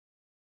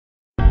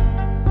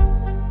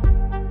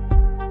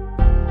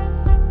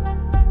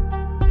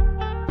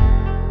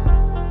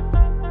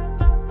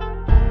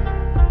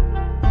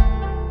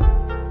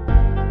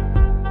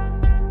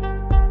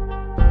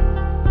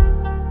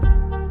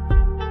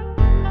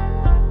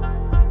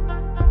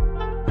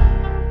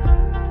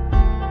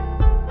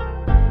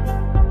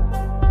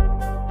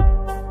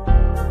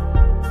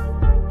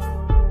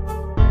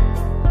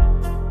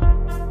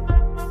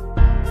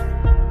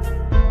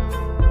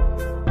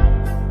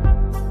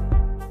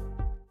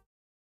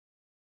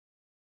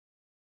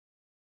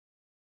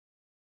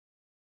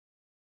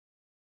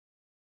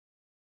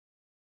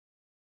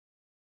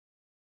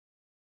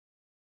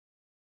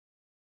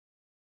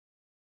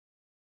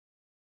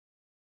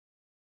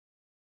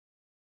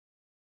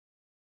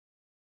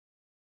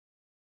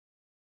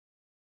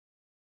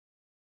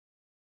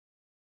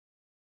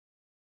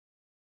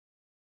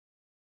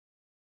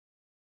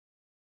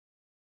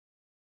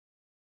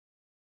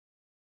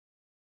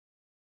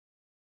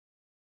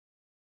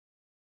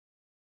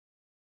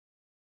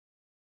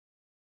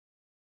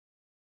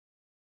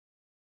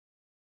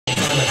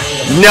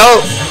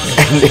No.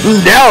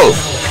 No.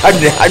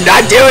 I'm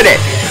not doing it.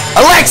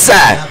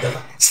 Alexa,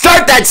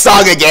 start that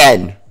song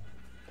again.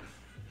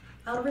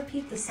 I'll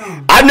repeat the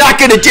song. I'm not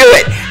going to do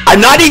it. I'm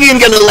not even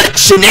going to let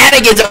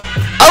shenanigans.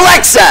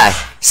 Alexa,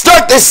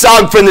 start this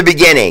song from the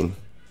beginning.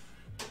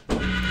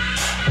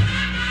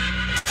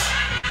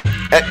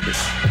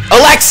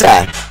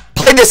 Alexa,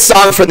 play this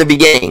song from the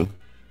beginning.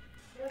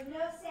 There's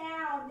no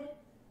sound.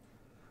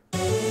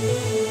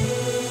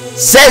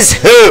 Says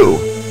who?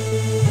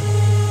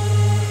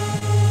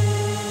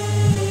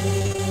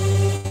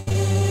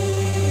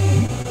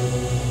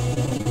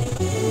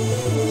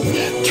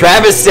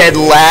 Travis said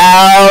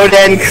loud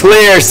and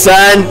clear,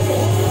 son.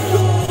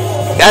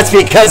 That's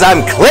because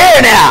I'm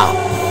clear now.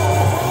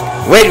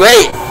 Wait.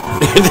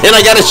 Then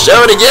I gotta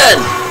show it again.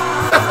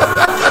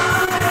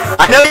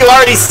 I know you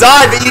already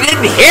saw it, but you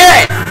didn't hear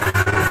it.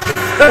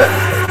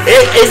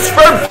 It's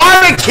for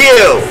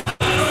barbecue.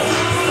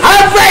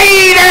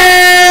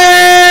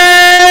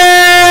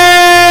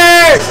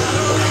 R8RBEAR!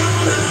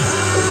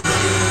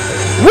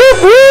 Whoop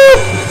whoop!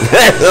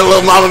 The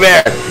little mama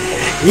bear.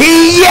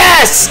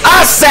 Yes!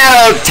 Also,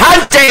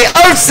 Tante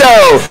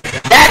Oso!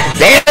 That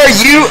bear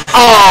you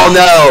all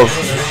know!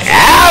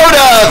 Out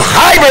of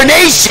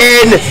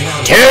hibernation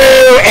to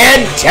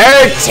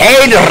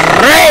entertain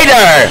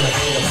Raider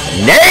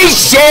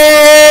Nation!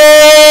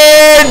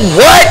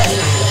 What?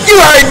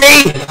 You heard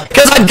me!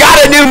 Because I've got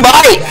a new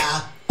mic!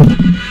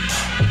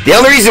 The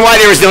only reason why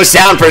there was no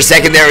sound for a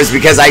second there was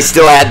because I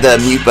still had the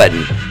mute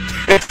button.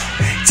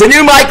 It's a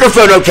new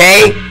microphone,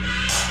 okay?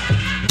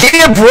 Give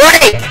me a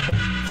break!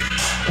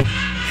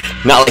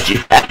 Not like you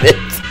had it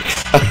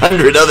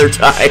 100 other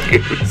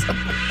times.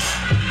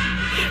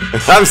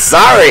 I'm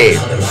sorry.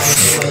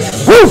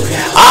 Woo!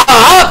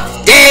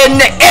 Often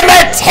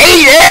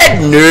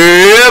imitated,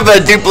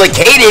 never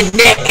duplicated.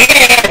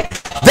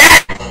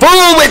 That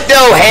fool with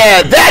no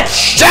hair that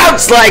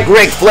shouts like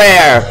Ric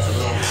Flair.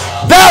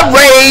 The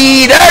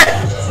R8RBEAR!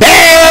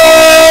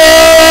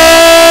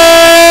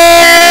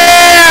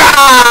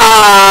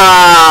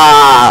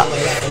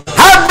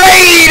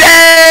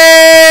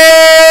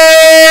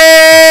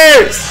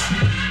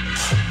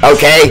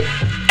 Okay,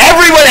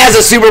 everyone has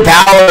a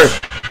superpower.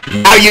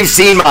 Now you've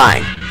seen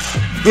mine.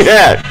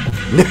 Yeah,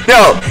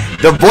 no,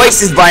 the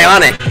voice is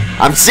bionic.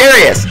 I'm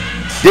serious.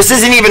 This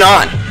isn't even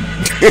on.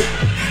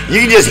 You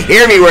can just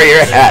hear me where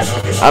you're at.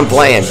 I'm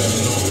playing.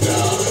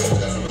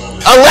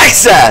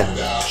 Alexa,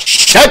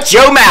 shut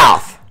your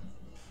mouth.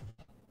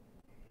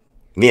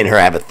 Me and her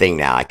have a thing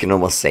now. I can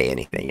almost say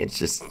anything. It's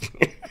just...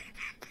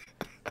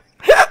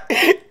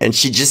 and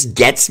she just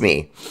gets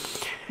me.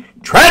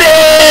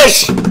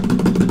 Tradish!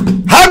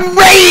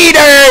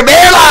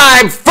 R8RBEAR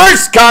Live!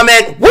 First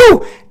comment,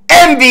 woo!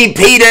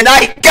 MVP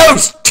tonight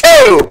goes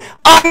to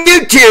on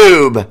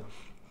YouTube.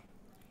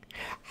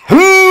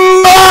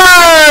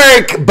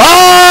 Mark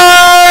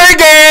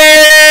Vargas!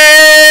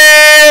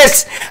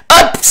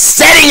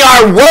 Upsetting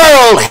our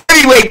world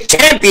heavyweight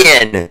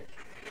champion.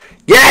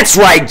 Yeah, that's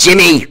right,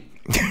 Jimmy.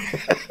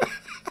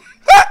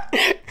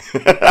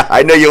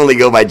 I know you only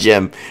go by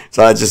Jim,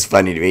 so that's just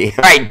funny to me.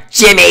 All right,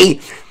 Jimmy.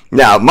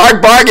 Now,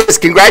 Mark Vargas,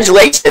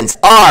 congratulations,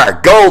 our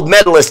gold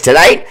medalist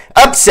tonight,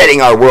 upsetting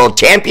our world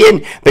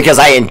champion because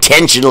I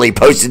intentionally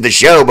posted the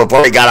show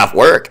before he got off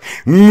work.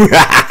 A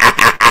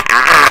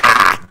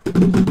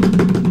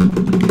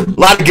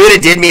lot of good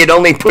it did me, it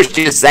only pushed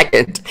you a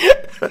second.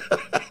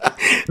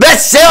 The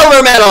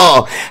silver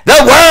medal,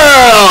 the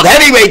world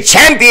heavyweight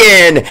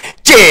champion,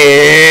 Jim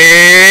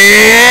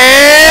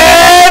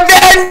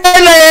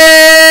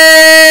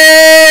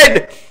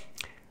Vanderlyn!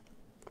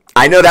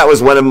 I know that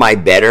was one of my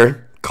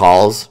better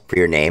calls for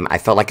your name. I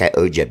felt like I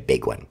owed you a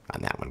big one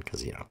on that one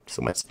because, you know,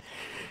 so much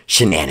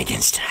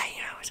shenanigans tonight,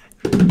 you know.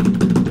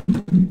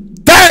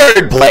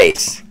 Third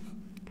place,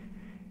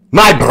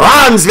 my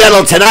bronze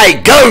medal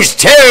tonight goes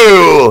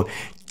to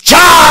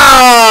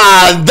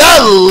John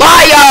the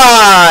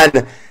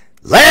Lion!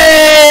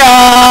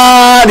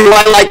 Leon, who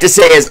I like to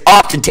say is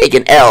often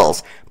taking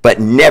L's, but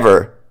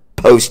never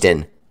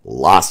posting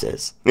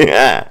losses.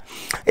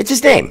 It's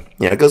his name.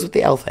 You know, it goes with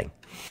the L thing.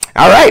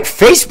 All right,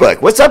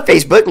 Facebook. What's up,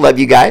 Facebook? Love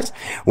you guys.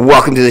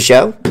 Welcome to the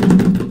show.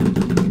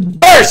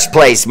 First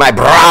place, my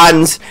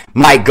bronze,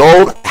 my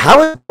gold.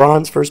 How is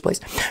bronze first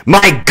place?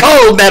 My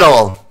gold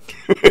medal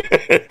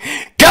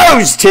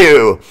goes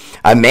to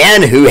a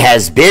man who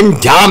has been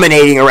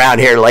dominating around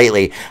here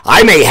lately.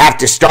 I may have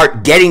to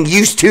start getting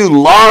used to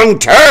long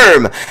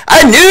term.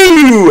 A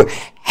new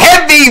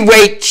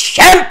heavyweight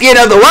champion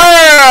of the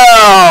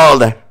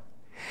world,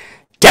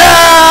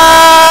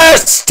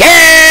 Dustin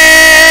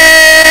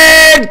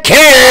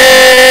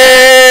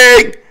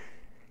King.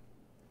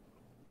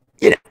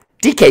 You know,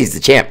 DK's the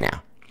champ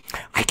now.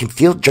 I can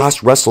feel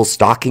Josh Russell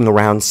stalking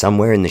around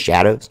somewhere in the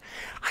shadows.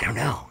 I don't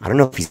know. I don't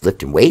know if he's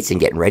lifting weights and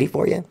getting ready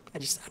for you. I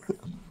don't know.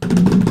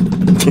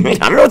 I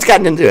don't know what's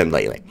gotten into him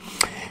lately.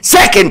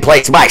 Second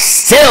place, my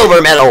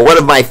silver medal, one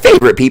of my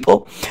favorite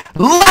people,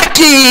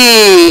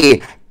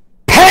 Lucky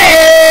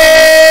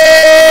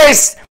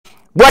Pace!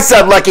 What's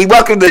up, Lucky?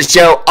 Welcome to the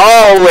show.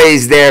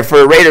 Always there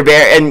for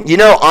R8RBEAR. And you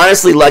know,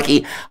 honestly,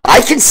 Lucky, I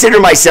consider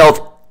myself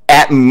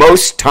at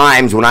most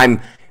times when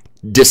I'm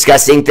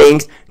discussing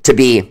things to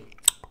be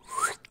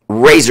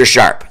razor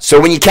sharp.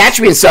 So when you catch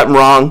me in something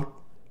wrong,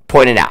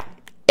 point it out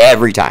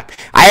every time.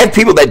 I have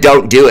people that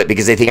don't do it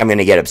because they think I'm going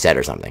to get upset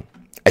or something.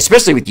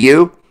 Especially with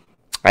you,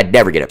 I'd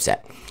never get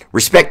upset.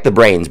 Respect the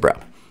brains, bro.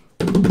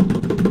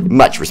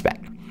 Much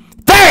respect.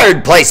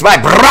 Third place, my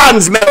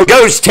bronze medal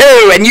goes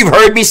to, and you've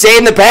heard me say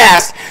in the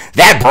past,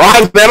 that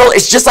bronze medal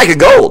is just like a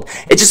gold.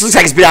 It just looks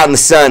like it's been out in the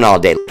sun all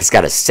day. It's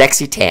got a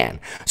sexy tan.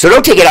 So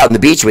don't take it out on the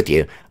beach with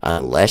you,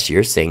 unless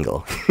you're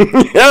single.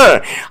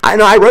 I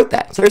know, I wrote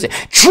that. Seriously.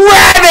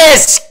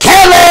 Travis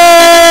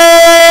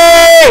Kelly!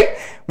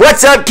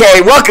 What's up,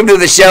 Kay? Welcome to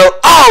the show.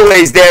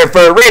 Always there for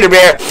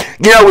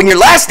R8RBEAR. You know, when your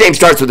last name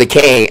starts with a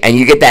K and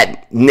you get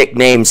that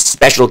nickname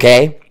Special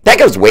K, that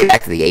goes way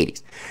back to the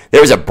 80s.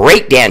 There was a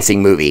breakdancing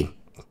movie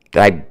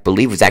that I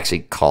believe was actually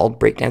called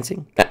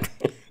Breakdancing.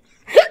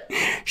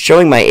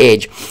 Showing my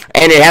age.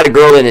 And it had a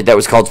girl in it that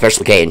was called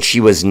Special K, and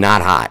she was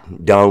not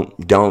hot.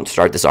 Don't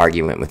start this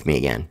argument with me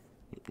again.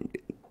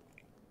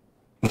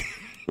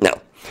 No.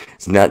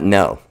 It's not,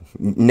 no.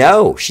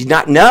 No, she's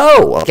not,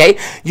 no, okay?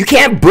 You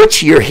can't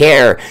butch your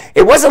hair.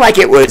 It wasn't like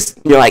it was,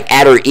 you know, like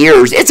at her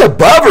ears. It's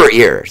above her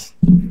ears.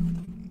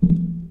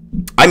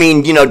 I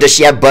mean, you know, does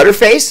she have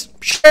butterface?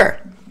 Sure.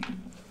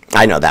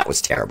 I know, that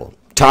was terrible.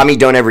 Tommy,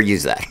 don't ever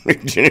use that.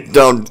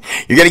 Don't.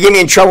 You're going to get me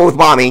in trouble with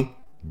mommy.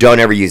 Don't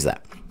ever use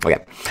that.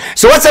 Okay.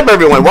 So what's up,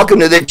 everyone? Welcome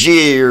to the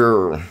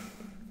Jeer.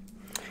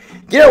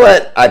 You know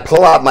what? I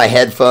pull out my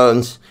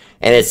headphones,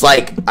 and it's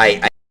like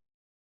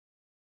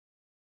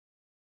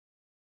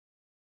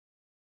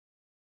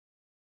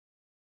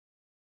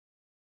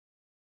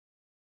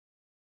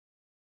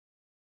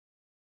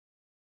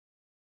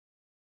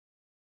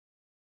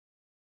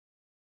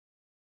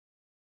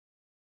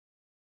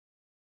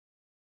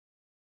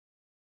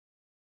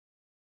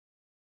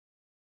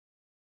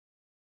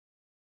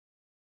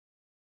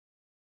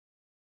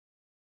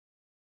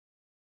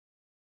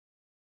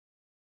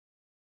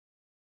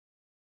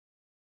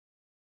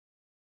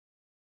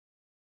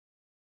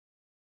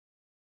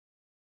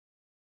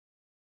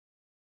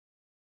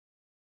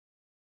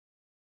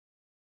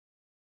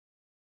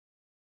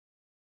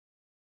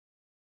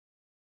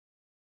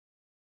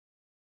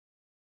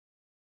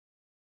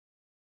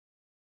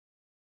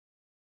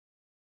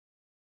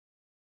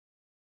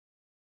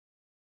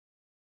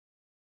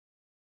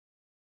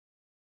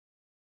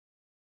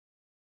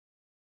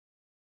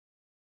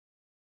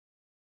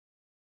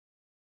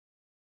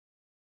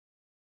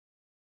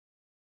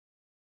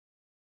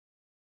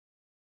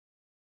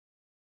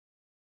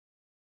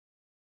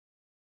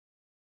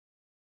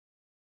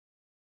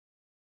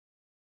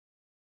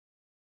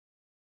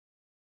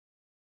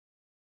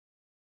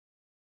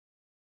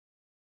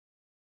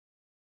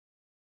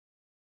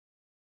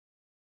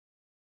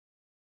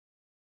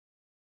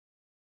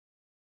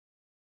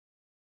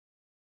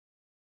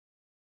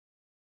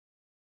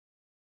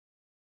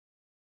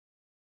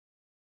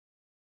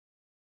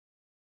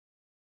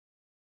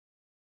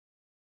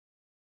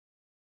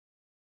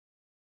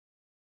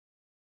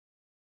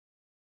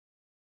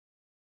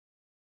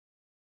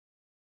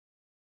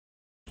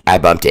I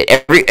bumped it.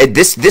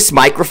 This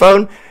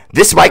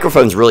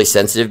microphone's really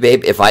sensitive,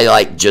 babe. If I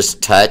like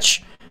just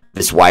touch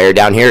this wire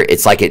down here,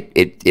 it's like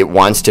it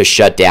wants to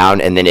shut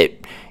down, and then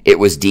it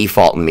was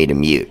defaulting me to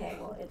mute. Okay,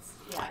 well,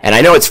 yeah. And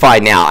I know it's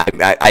fine now.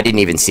 I didn't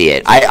even see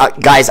it.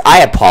 Guys,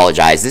 I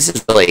apologize. This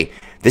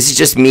is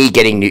just me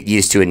getting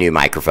used to a new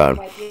microphone.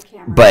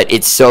 But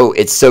it's so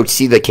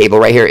see the cable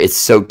right here? It's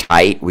so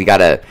tight. We're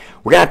gonna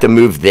have to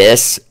move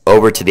this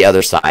over to the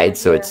other side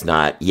so it's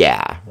not,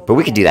 yeah. But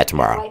we can do that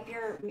tomorrow. Wipe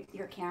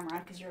your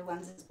camera because your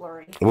lens is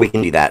blurry. We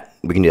can do that.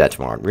 We can do that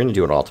tomorrow. We're gonna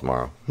do it all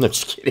tomorrow. No,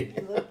 just kidding.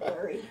 You look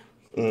blurry.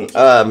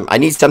 I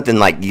need something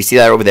like, you see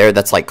that over there?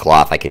 That's like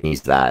cloth. I can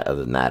use that.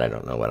 Other than that, I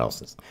don't know what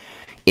else is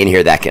in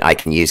here that I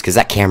can use, because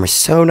that camera's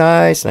so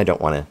nice, and I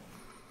don't want to.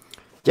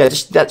 Yeah,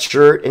 just that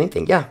shirt,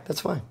 anything. Yeah,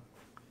 that's fine.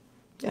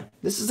 Yeah,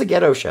 this is a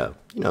ghetto show.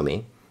 You know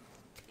me.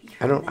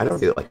 I don't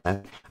do it like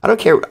that. I don't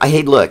care.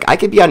 Hey, look, I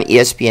could be on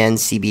ESPN,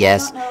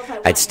 CBS.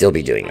 I'd still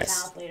be doing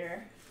this.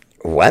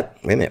 What?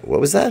 Wait a minute. What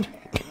was that?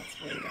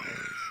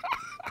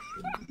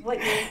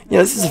 You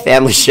know, this is a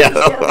family show.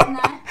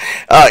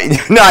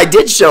 No, I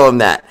did show him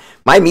that.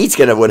 My meat's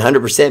gonna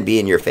 100% be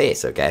in your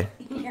face. Okay,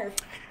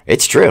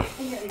 it's true.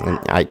 And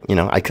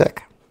I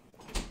cook.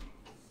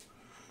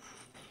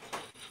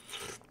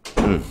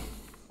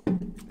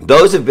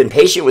 Those who've been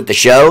patient with the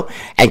show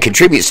and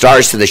contribute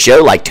stars to the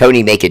show, like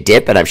Tony Make It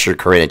Dip, and I'm sure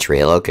Corinna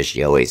Trujillo, because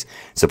she always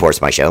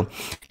supports my show,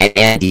 and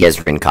Andy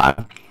Diaz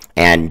Rincon,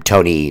 and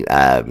Tony,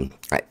 a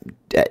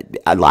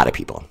lot of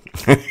people.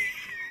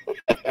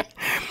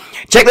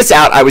 Check this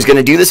out. I was going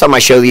to do this on my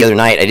show the other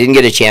night. I didn't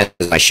get a chance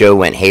because my show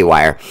went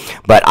haywire.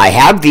 But I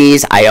have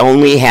these. I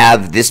only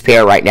have this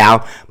pair right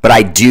now. But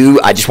I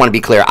just want to be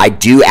clear, I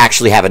do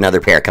actually have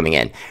another pair coming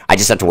in. I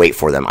just have to wait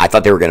for them. I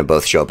thought they were going to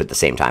both show up at the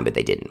same time, but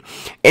they didn't.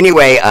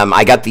 Anyway,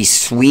 I got these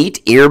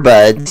sweet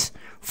earbuds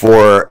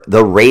for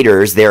the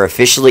Raiders. They're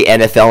officially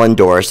NFL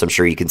endorsed. I'm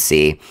sure you can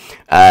see.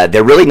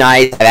 They're really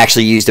nice. I've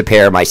actually used a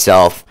pair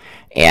myself,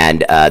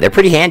 and they're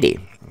pretty handy.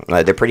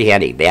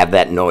 They have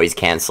that noise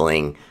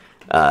canceling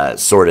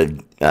sort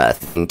of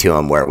thing to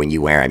them where when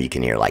you wear them, you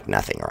can hear like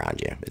nothing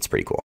around you. It's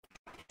pretty cool.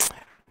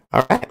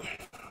 All right.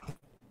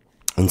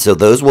 And so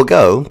those will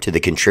go to the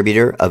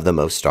contributor of the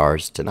most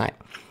stars tonight.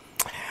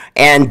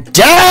 And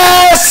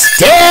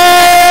Dustin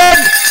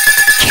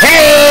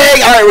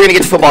King! All right, we're going to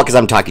get to football because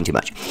I'm talking too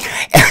much.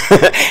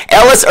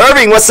 Ellis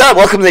Irving, what's up?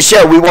 Welcome to the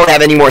show. We won't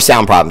have any more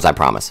sound problems, I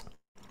promise.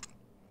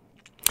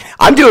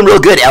 I'm doing real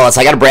good, Ellis.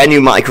 I got a brand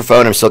new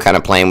microphone I'm still kind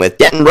of playing with.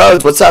 Denton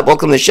Rhodes, what's up?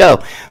 Welcome to the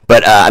show.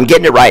 But I'm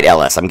getting it right,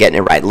 Ellis. I'm getting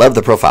it right. Love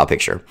the profile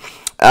picture.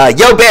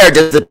 Yo, Bear,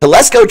 does the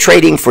Telesco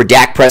trading for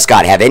Dak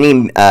Prescott have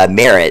any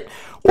merit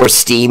or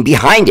steam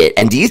behind it?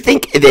 And do you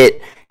think if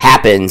it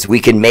happens, we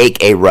can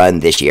make a run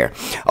this year?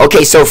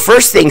 Okay, so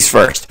first things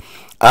first.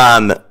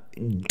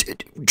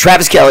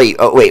 Travis Kelly,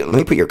 oh wait, let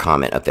me put your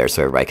comment up there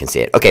so everybody can see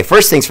it. Okay,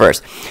 first things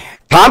first.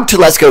 Tom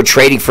Telesco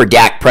trading for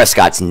Dak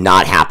Prescott's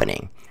not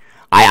happening.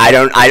 I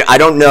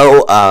don't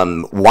know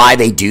why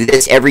they do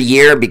this every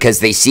year,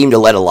 because they seem to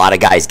let a lot of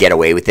guys get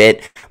away with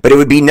it. But it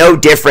would be no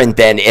different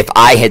than if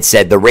I had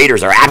said the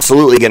Raiders are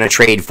absolutely going to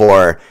trade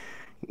for,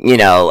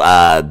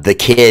 the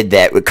kid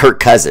that Kirk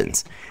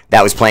Cousins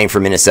that was playing for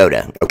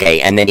Minnesota,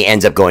 okay, and then he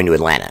ends up going to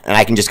Atlanta, and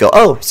I can just go,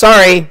 oh,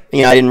 sorry,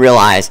 I didn't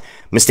realize,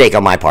 mistake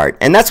on my part,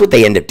 and that's what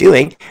they end up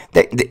doing.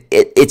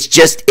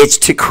 It's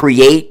to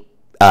create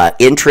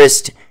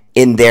interest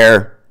in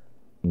their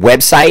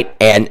website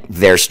and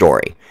their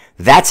story.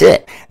 That's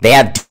it. They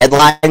have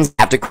deadlines,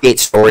 have to create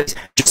stories,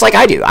 just like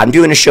I do. I'm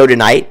doing a show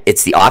tonight.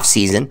 It's the off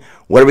season.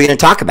 What are we going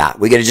to talk about?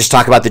 We're going to just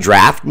talk about the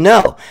draft?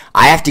 No.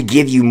 I have to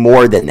give you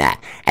more than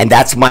that. And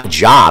that's my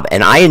job.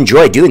 And I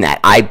enjoy doing that.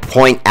 I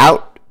point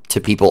out to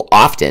people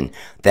often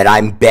that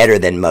I'm better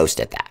than most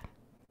at that.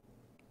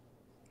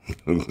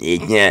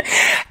 Yeah.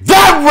 The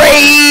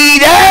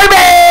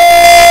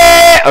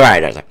R8RBEAR! All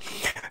right.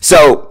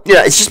 So,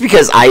 it's just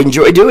because I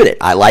enjoy doing it.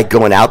 I like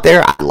going out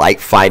there. I like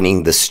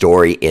finding the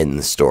story in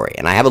the story.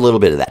 And I have a little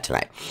bit of that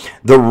tonight.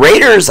 The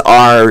Raiders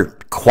are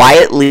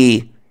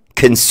quietly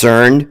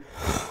concerned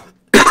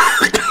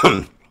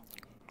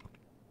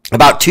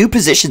about two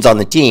positions on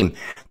the team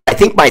I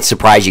think might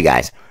surprise you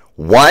guys.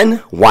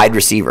 One, wide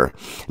receiver.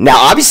 Now,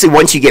 obviously,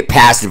 once you get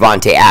past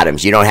Devontae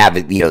Adams, you don't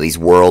have these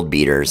world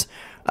beaters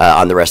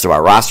on the rest of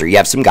our roster. You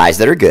have some guys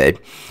that are good,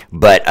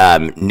 but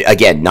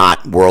again,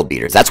 not world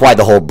beaters. That's why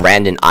the whole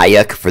Brandon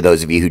Ayuk, for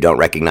those of you who don't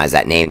recognize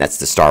that name, that's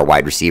the star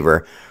wide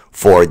receiver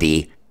for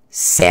the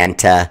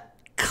Santa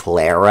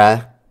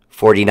Clara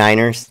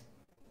 49ers.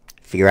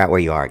 Figure out where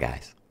you are,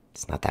 guys.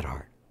 It's not that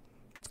hard.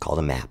 It's called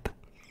a map.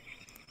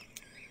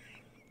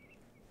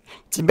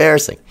 It's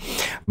embarrassing.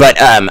 But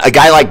a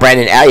guy like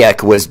Brandon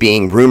Ayuk was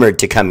being rumored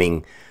to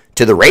coming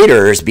to the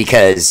Raiders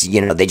because,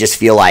 they just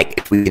feel like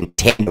if we can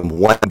tandem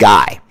one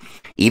guy,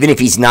 even if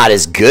he's not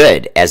as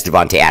good as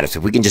Devontae Adams,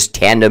 if we can just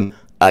tandem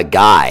a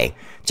guy,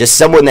 just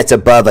someone that's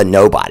above a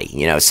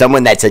nobody,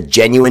 someone that's a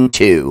genuine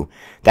two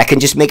that can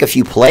just make a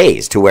few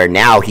plays to where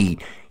now he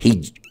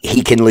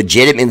can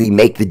legitimately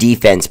make the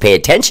defense pay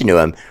attention to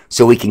him,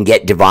 so we can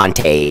get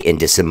Devontae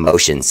into some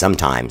motion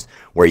sometimes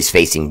where he's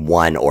facing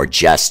one or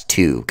just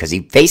two, because he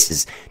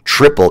faces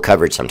triple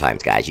coverage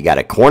sometimes, guys. You got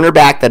a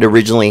cornerback that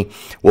originally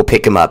will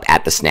pick him up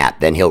at the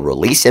snap. Then he'll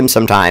release him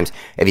sometimes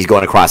if he's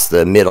going across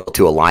the middle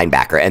to a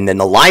linebacker, and then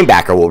the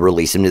linebacker will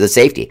release him to the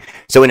safety.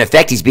 So in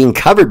effect, he's being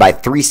covered by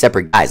three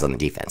separate guys on the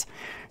defense.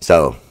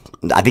 So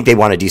I think they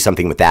want to do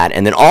something with that.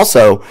 And then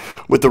also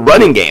with the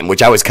running game,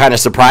 which I was kind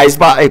of surprised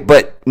by,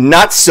 but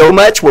not so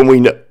much when we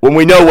know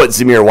what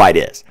Zamir White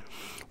is.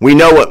 We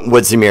know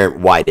what Zamir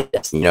White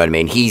is. You know what I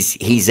mean?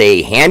 He's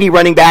a handy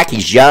running back.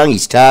 He's young.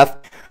 He's tough.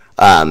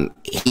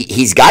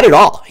 He's got it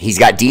all. He's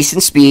got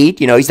decent speed.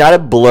 He's not a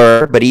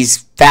blur, but he's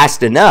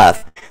fast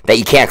enough that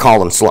you can't call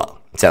him slow.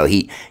 So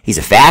he's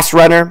a fast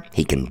runner.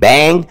 He can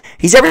bang.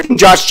 He's everything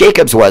Josh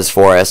Jacobs was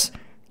for us.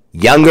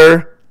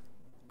 Younger,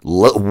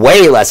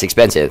 way less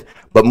expensive,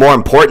 but more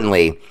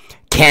importantly,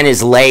 can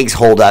his legs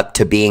hold up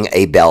to being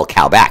a bell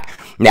cow back?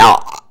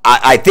 Now,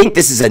 I think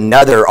this is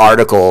another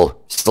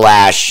article /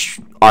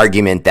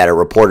 argument that a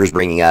reporter's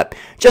bringing up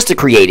just to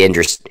create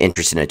interest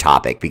in a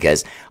topic,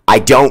 because I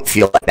don't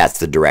feel like that's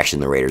the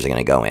direction the Raiders are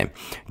going to go in.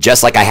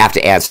 Just like I have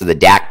to answer the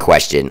Dak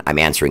question, I'm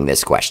answering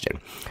this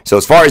question. So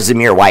as far as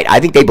Zamir White,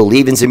 I think they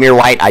believe in Zamir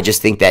White. I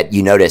just think that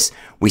you notice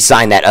we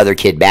signed that other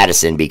kid,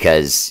 Madison,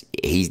 because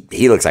he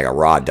looks like a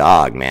raw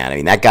dog, man. I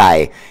mean, that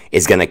guy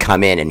is going to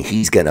come in and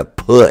he's going to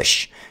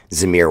push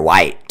Zamir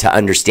White to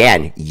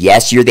understand,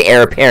 yes, you're the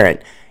heir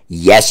apparent.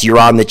 Yes, you're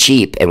on the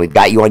cheap, and we've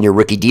got you on your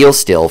rookie deal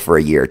still for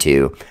a year or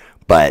two.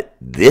 But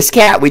this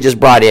cat we just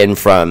brought in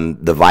from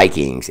the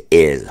Vikings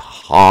is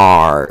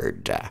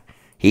hard.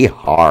 He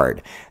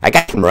hard. That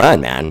guy can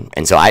run, man.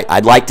 And so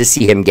I'd like to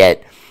see him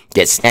get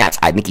snaps.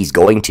 I think he's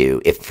going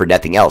to, if for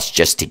nothing else,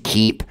 just to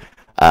keep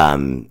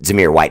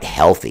Zamir White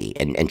healthy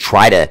and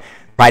try to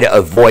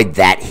avoid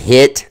that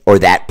hit or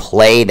that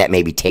play that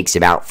maybe takes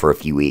him out for a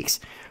few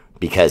weeks.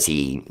 because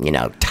he,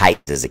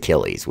 tights his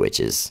Achilles, which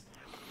is,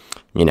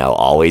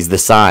 always the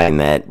sign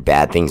that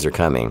bad things are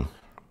coming.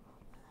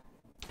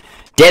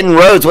 Denton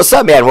Rhodes, what's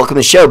up, man? Welcome to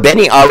the show.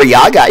 Benny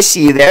Arriaga, I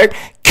see you there.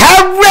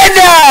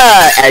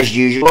 Karina, as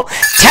usual.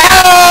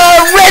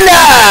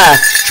 Karina!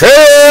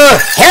 True,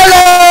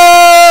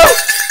 hello!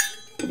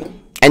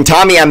 And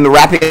Tommy, I'm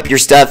wrapping up your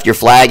stuff, your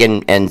flag,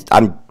 and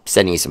I'm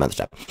sending you some other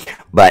stuff.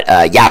 But,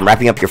 yeah, I'm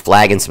wrapping up your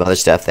flag and some other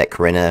stuff that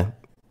Karina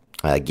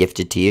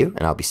gifted to you,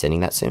 and I'll be sending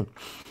that soon.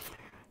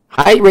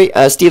 Hi,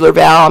 Steeler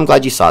Val. I'm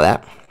glad you saw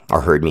that,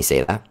 or heard me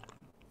say that.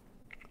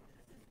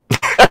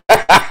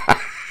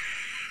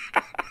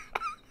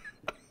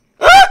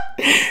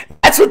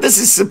 That's what this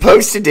is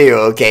supposed to do,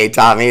 okay,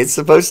 Tommy? It's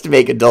supposed to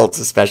make adults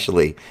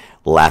especially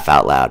laugh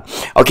out loud.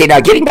 Okay,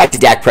 now getting back to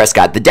Dak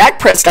Prescott. The Dak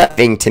Prescott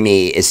thing to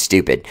me is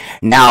stupid.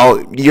 Now,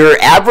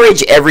 your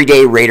average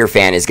everyday Raider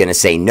fan is going to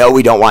say, no,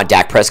 we don't want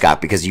Dak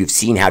Prescott because you've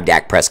seen how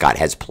Dak Prescott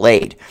has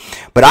played.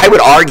 But I would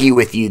argue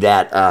with you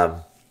that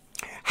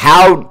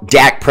how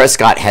Dak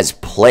Prescott has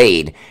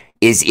played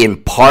is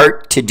in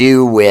part to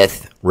do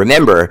with,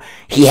 remember,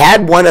 he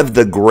had one of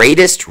the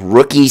greatest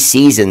rookie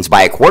seasons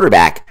by a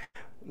quarterback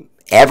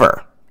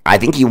ever. I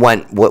think he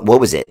won, what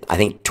was it? I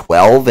think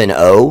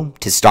 12-0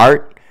 to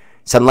start,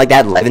 something like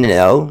that,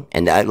 11-0,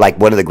 and like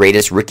one of the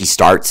greatest rookie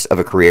starts of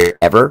a career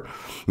ever.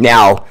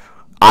 Now,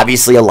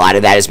 obviously, a lot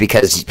of that is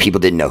because people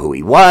didn't know who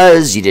he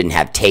was. You didn't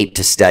have tape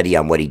to study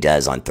on what he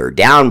does on third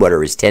down. What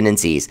are his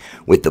tendencies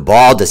with the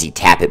ball? Does he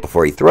tap it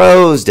before he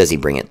throws? Does he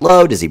bring it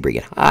low? Does he bring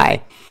it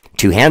high?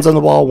 2 hands on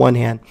the ball, 1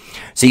 hand.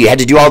 So you had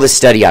to do all this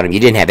study on him. You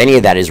didn't have any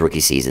of that his rookie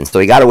season. So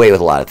he got away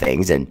with a lot of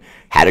things and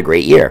had a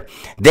great year.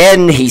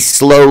 Then he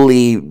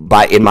slowly,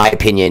 in my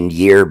opinion,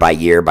 year by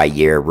year by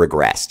year,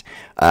 regressed.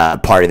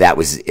 Part of that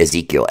was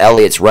Ezekiel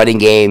Elliott's running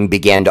game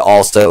began to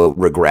also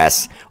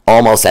regress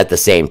almost at the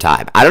same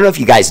time. I don't know if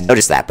you guys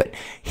noticed that, but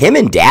him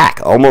and Dak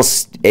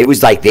almost, it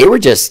was like they were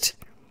just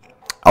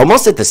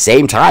almost at the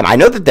same time. I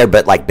know that they're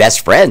like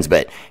best friends,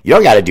 but you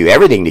don't got to do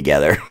everything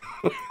together.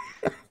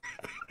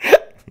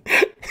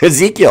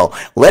 Ezekiel,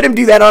 let him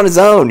do that on his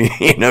own.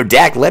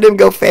 Dak, let him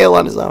go fail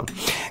on his own.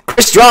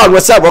 Chris Strong,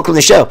 what's up? Welcome to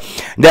the show.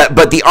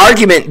 But the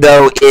argument,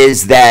 though,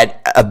 is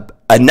that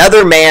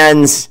another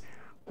man's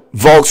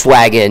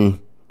Volkswagen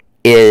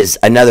is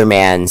another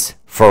man's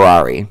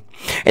Ferrari.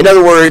 In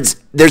other words,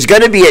 there's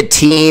going to be a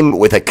team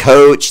with a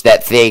coach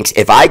that thinks,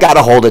 if I got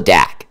a hold of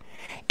Dak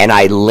and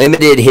I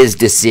limited his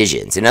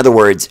decisions, in other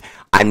words,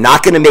 I'm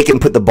not going to make him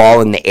put the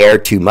ball in the air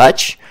too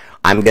much.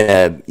 I'm going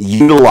to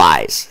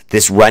utilize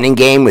this running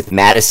game with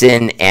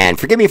Madison, and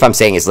forgive me if I'm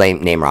saying his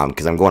name wrong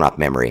because I'm going off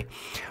memory,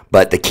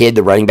 but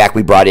the running back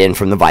we brought in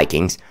from the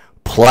Vikings,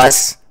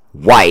 plus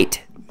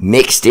White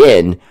mixed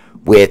in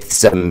with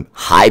some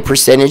high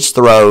percentage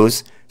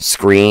throws,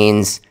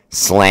 screens,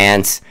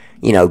 slants,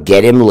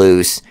 get him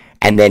loose,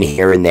 and then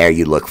here and there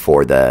you look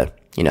for the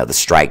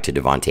strike to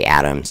Devontae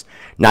Adams,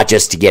 not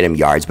just to get him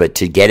yards, but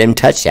to get him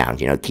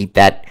touchdowns, keep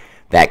that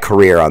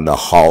career on the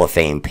Hall of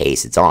Fame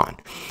pace it's on.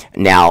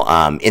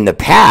 Now, in the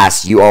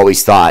past, you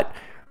always thought,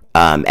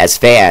 as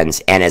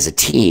fans and as a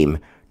team,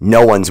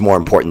 no one's more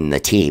important than the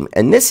team.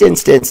 In this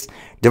instance,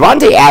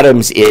 Devontae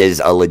Adams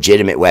is a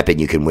legitimate weapon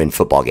you can win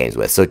football games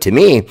with. So to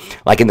me,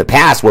 like in the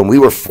past, when we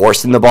were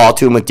forcing the ball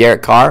to him with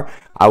Derek Carr,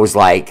 I was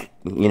like,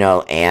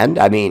 and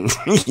I mean,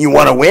 you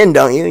want to win,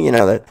 don't you?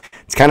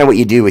 It's kind of what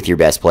you do with your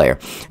best player.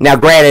 Now,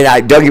 granted,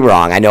 don't get me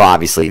wrong. I know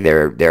obviously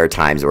there are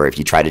times where if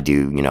you try to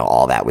do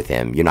all that with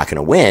him, you're not going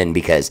to win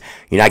because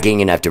you're not getting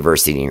enough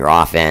diversity in your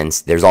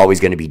offense. There's always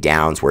going to be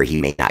downs where he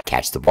may not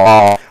catch the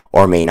ball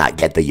or may not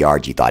get the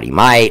yards you thought he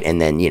might, and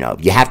then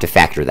you have to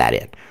factor that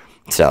in.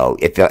 So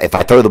if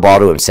I throw the ball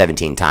to him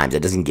 17 times,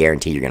 it doesn't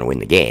guarantee you're going to win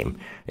the game.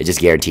 It just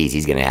guarantees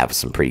he's going to have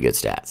some pretty good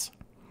stats.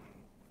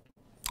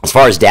 As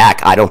far as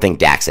Dak, I don't think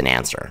Dak's an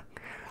answer.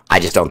 I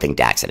just don't think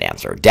Dak's an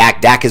answer.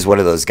 Dak is one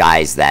of those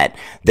guys that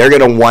they're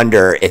going to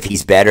wonder if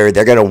he's better.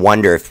 They're going to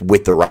wonder if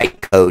with the right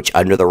coach,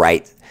 under the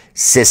right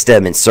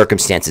system and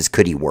circumstances,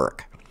 could he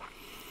work.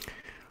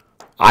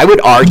 I would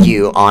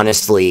argue,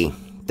 honestly,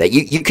 that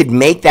you could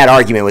make that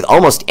argument with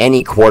almost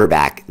any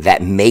quarterback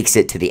that makes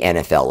it to the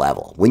NFL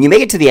level. When you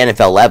make it to the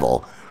NFL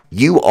level,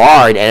 you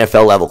are an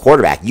NFL level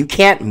quarterback. You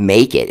can't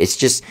make it. It's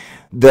just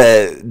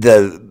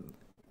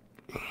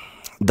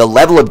the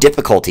level of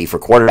difficulty for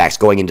quarterbacks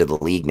going into the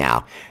league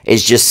now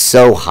is just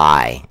so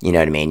high. You know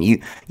what I mean?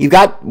 You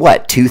got,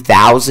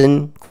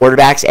 2,000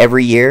 quarterbacks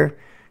every year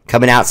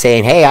coming out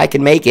saying, hey, I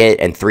can make it,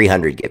 and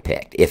 300 get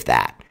picked, if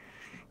that.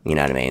 You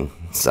know what I mean?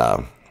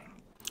 So,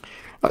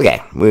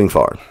 okay, moving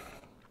forward.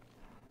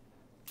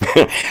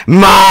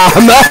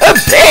 Mama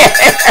Bear!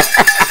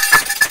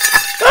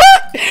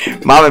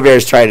 Mama Bear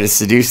is trying to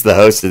seduce the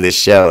host of this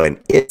show, and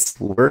it's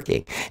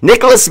working.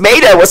 Nicholas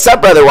Maida, what's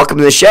up, brother? Welcome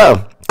to the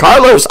show.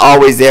 Carlos,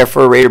 always there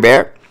for Raider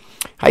Bear.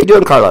 How you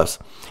doing, Carlos?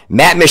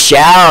 Matt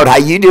Michaud, how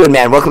you doing,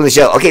 man? Welcome to the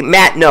show. Okay,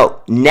 Matt,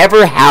 no,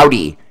 never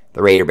howdy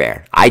the Raider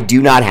Bear. I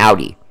do not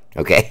howdy,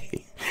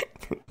 okay?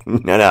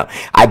 No.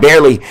 I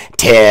barely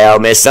tell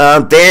me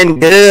something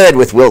good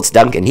with Wiltz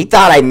Duncan. He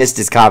thought I missed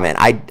his comment.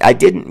 I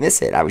didn't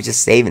miss it. I was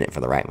just saving it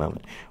for the right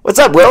moment. What's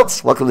up,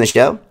 Wiltz? Welcome to the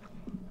show.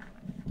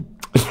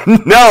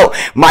 No,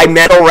 my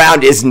medal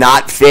round is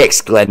not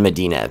fixed, Glenn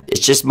Medina.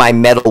 It's just my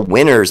medal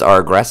winners are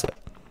aggressive.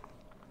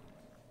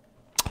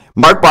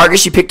 Mark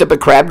Vargas, you picked up a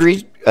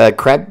Crabtree.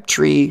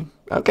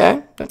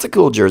 Okay, that's a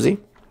cool jersey.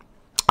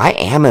 I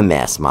am a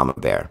mess, Mama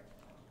Bear.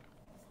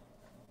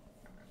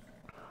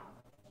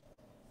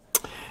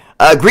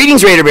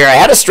 Greetings, R8RBEAR Bear. I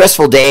had a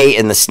stressful day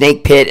in the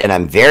snake pit, and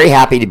I'm very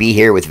happy to be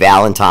here with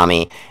Val and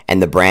Tommy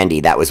and the brandy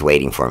that was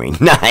waiting for me.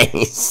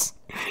 Nice.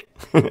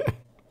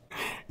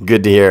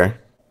 Good to hear.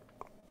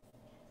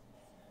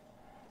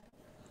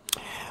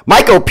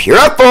 Michael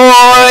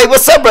Purifoy,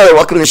 what's up, brother?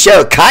 Welcome to the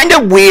show. Kind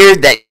of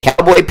weird that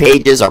Cowboy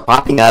pages are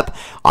popping up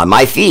on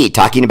my feed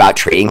talking about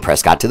trading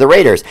Prescott to the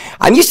Raiders.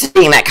 I'm used to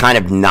seeing that kind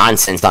of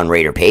nonsense on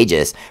Raider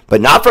pages, but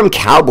not from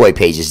Cowboy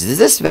pages. Does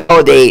this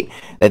validate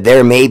that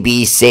there may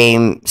be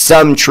some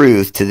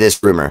truth to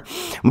this rumor?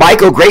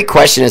 Michael, great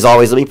question as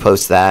always. Let me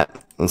post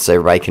that, and so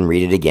everybody can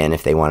read it again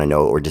if they want to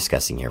know what we're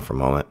discussing here for a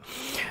moment.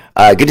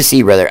 Good to see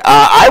you, brother.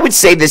 I would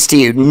say this to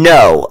you.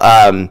 No,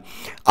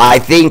 I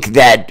think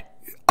that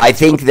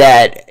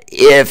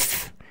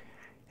if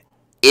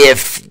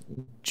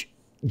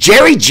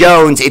Jerry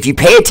Jones, if you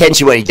pay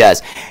attention to what he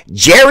does,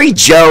 Jerry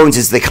Jones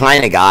is the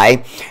kind of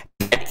guy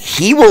that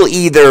he will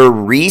either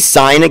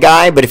re-sign a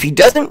guy, but if he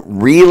doesn't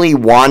really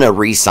want to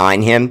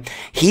re-sign him,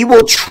 he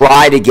will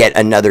try to get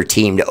another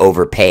team to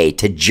overpay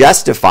to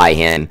justify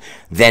him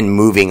then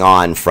moving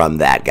on from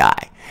that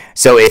guy.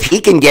 So if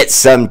he can get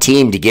some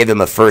team to give him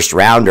a first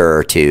rounder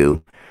or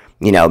two,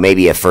 you know,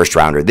 maybe a first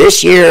rounder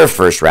this year,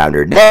 first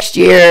rounder next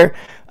year,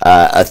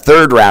 a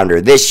third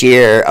rounder this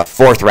year, a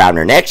fourth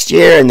rounder next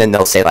year, and then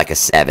they'll say like a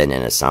 7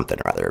 and a something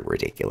or other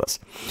ridiculous.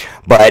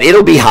 But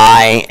it'll be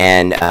high,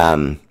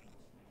 and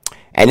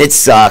it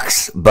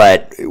sucks.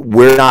 But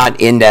we're not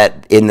in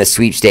the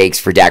sweepstakes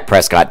for Dak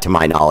Prescott, to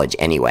my knowledge,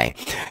 anyway.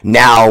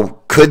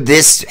 Now, could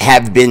this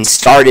have been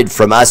started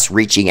from us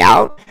reaching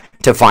out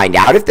to find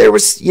out if there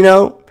was, you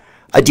know,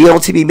 a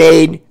deal to be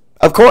made?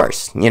 Of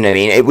course, you know what I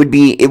mean.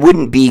 It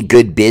wouldn't be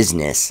good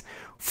business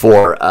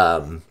for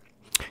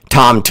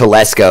Tom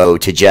Telesco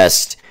to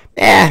just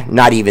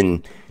not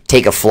even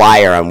take a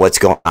flyer on what's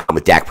going on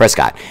with Dak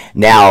Prescott.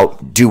 Now,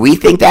 do we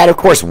think that? Of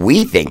course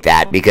we think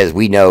that, because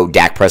we know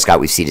Dak Prescott,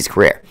 we've seen his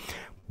career.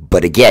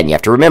 But again, you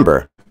have to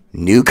remember,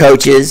 new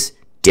coaches,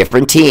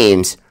 different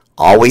teams,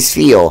 always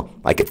feel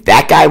like if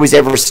that guy was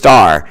ever a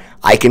star,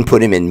 I can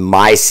put him in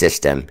my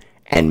system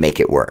and make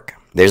it work.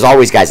 There's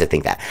always guys that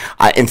think that.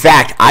 In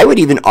fact, I would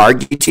even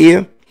argue to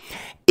you,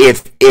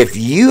 if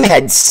you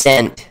had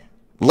sent,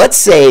 let's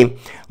say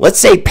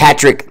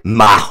Patrick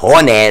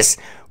Mahomes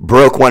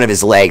broke one of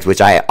his legs, which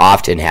I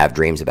often have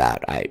dreams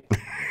about.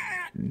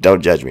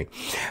 Don't judge me.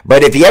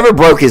 But if he ever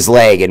broke his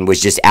leg and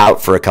was just out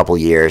for a couple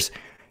years,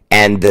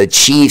 and the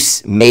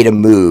Chiefs made a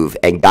move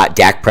and got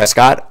Dak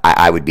Prescott,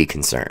 I would be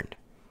concerned.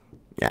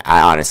 Yeah,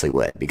 I honestly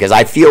would, because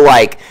I feel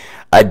like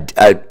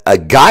a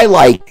guy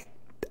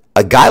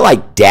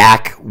like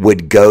Dak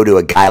would go to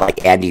a guy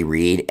like Andy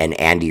Reid, and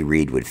Andy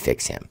Reid would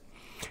fix him.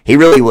 He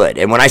really would.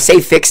 And when I say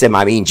fix him,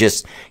 I mean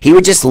he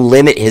would just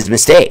limit his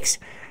mistakes.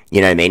 You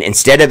know what I mean?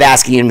 Instead of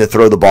asking him to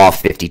throw the ball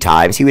 50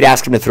 times, he would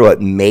ask him to throw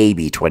it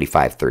maybe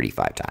 25,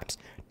 35 times,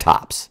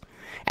 tops.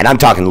 And I'm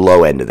talking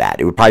low end of that.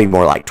 It would probably be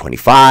more like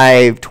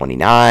 25,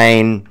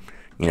 29,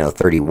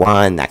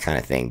 31, that kind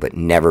of thing, but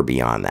never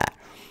beyond that.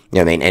 You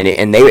know what I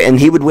mean? And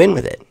he would win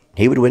with it.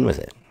 He would win with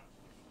it.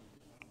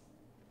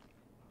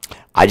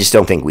 I just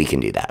don't think we can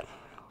do that.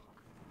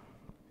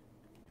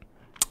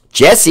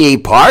 Jesse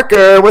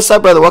Parker, what's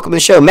up, brother? Welcome to the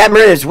show. Matt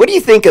Meredith, what do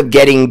you think of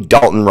getting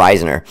Dalton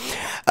Risner?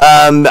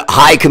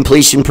 High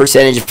completion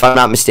percentage, if I'm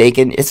not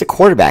mistaken. It's a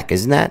quarterback,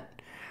 isn't that?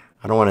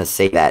 I don't want to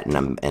say that,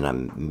 and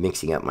I'm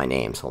mixing up my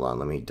names. Hold on,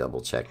 let me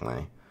double check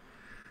my.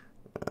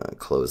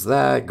 Close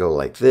that. Go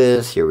like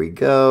this. Here we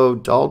go.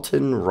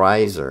 Dalton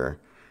Risner.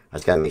 I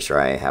just gotta make sure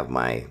I have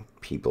my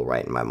people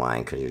right in my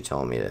mind, because you're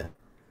telling me to.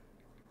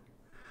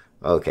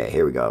 Okay,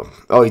 here we go.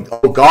 Oh,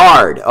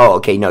 guard. Oh,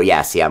 okay. No,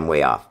 yeah. See, I'm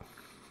way off.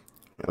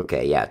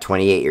 Okay, yeah,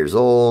 28 years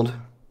old.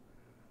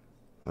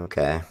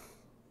 Okay.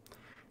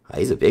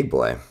 He's a big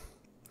boy.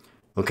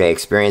 Okay,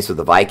 experience with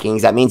the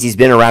Vikings. That means he's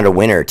been around a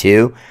winner,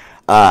 too.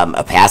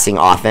 A passing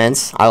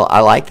offense.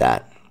 I like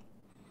that.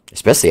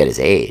 Especially at his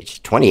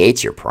age.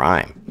 28's your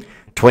prime.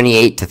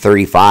 28 to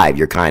 35,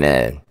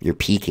 you're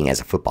peaking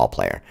as a football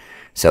player.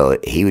 So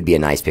he would be a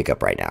nice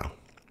pickup right now.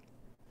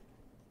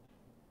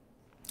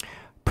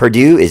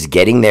 Purdue is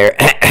getting their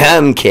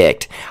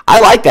kicked.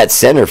 I like that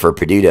center for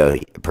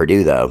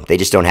Purdue, though. They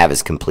just don't have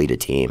as complete a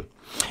team.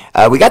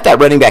 We got that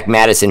running back,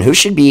 Madison, who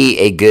should be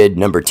a good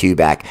number 2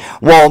 back.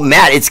 Well,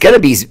 Matt, it's going to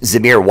be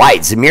Zamir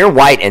White. Zamir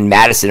White and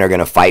Madison are going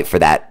to fight for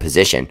that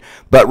position.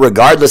 But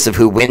regardless of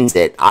who wins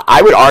it,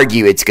 I would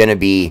argue it's going to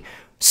be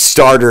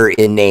starter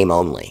in name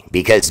only,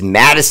 because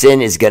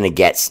Madison is going to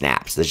get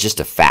snaps. That's just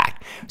a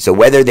fact. So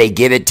whether they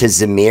give it to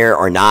Zamir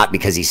or not,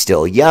 because he's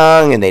still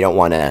young and they don't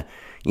want to,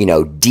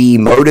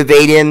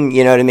 demotivate him,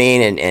 you know what I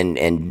mean,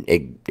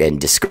 and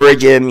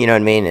discourage him, you know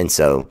what I mean. And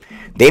so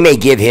they may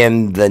give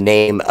him the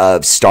name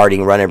of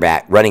starting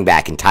running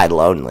back in title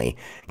only,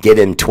 give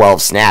him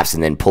 12 snaps,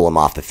 and then pull him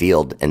off the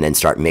field, and then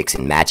start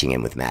matching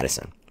him with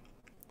Madison.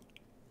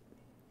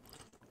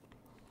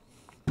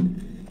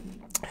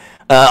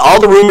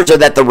 All the rumors are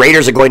that the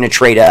Raiders are going to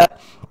trade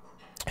up.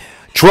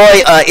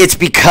 Troy, it's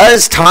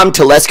because Tom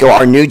Telesco,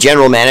 our new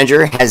general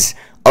manager, has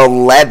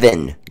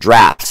 11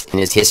 drafts in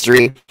his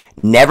history,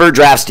 never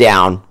drafts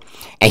down,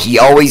 and he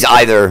always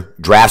either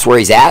drafts where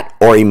he's at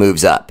or he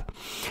moves up.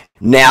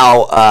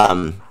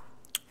 Now,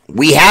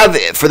 we have,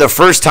 for the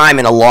first time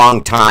in a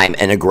long time,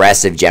 an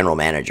aggressive general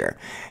manager.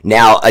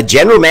 Now, a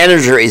general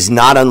manager is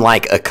not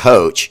unlike a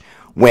coach.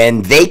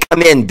 When they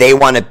come in, they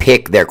want to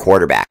pick their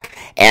quarterback.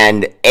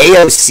 And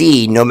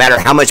AOC, no matter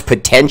how much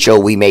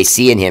potential we may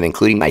see in him,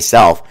 including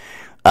myself,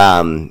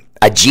 a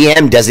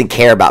GM doesn't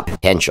care about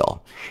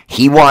potential.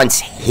 He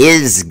wants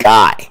his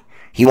guy.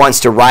 He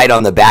wants to ride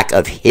on the back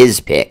of his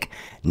pick,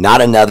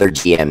 not another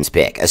GM's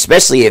pick,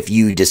 especially if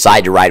you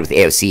decide to ride with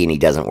AOC and he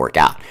doesn't work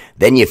out.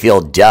 Then you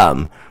feel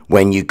dumb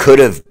when you could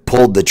have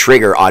pulled the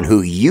trigger on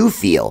who you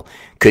feel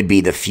could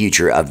be the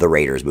future of the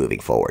Raiders moving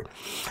forward.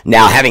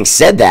 Now, having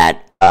said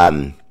that,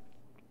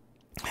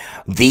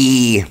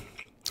 the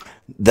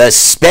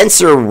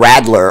Spencer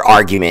Rattler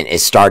argument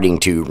is starting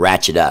to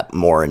ratchet up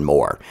more and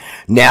more.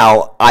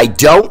 Now, I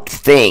don't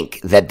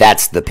think that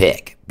that's the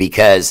pick,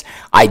 because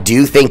I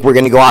do think we're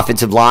going to go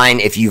offensive line.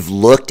 If you've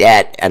looked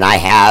at, and I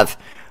have,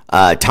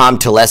 Tom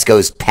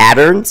Telesco's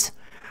patterns,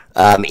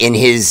 in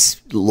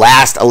his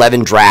last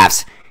 11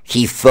 drafts,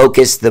 he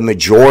focused the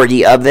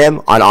majority of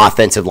them on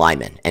offensive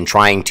linemen and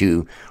trying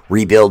to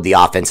rebuild the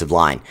offensive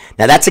line.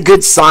 Now, that's a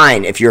good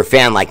sign if you're a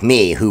fan like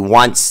me who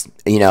wants,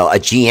 a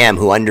GM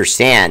who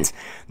understands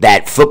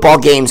that football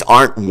games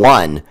aren't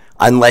won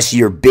unless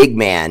your big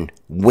man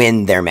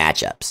win their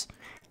matchups,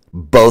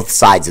 both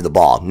sides of the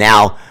ball.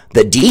 Now,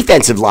 the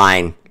defensive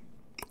line,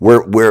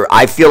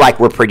 I feel like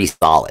we're pretty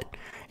solid.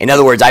 In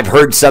other words, I've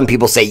heard some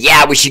people say,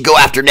 yeah, we should go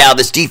after now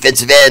this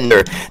defensive end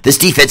or this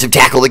defensive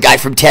tackle, the guy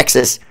from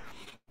Texas.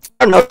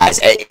 I don't know, guys.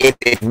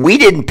 If we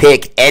didn't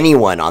pick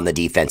anyone on the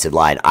defensive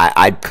line,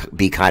 I'd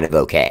be kind of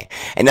okay.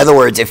 In other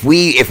words, if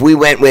we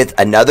went with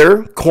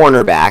another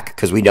cornerback,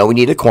 because we know we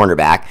need a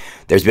cornerback,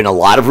 there's been a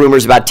lot of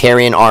rumors about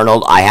Terrion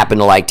Arnold. I happen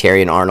to like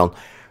Terrion Arnold.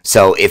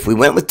 So if we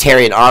went with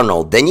Terrion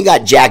Arnold, then you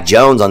got Jack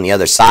Jones on the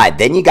other side.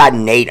 Then you got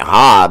Nate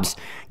Hobbs.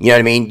 You know what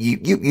I mean?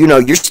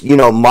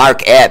 You're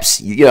Mark Epps.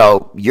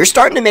 You're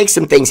starting to make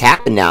some things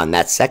happen now in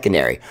that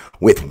secondary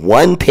with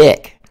one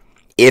pick,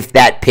 if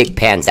that pick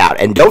pans out.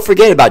 And don't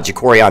forget about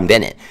Jacorian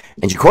Bennett.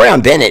 And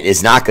Jacorian Bennett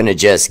is not going to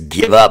just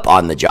give up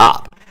on the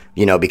job,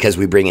 because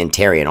we bring in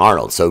Terrion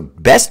Arnold. So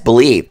best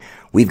believe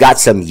we've got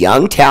some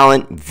young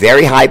talent,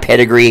 very high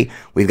pedigree.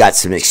 We've got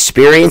some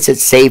experience at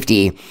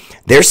safety.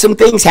 There's some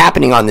things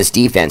happening on this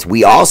defense.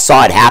 We all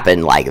saw it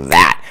happen like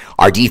that.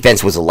 Our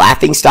defense was a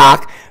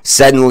laughingstock.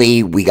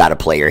 Suddenly, we got a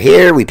player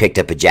here. We picked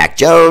up a Jack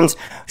Jones.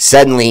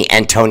 Suddenly,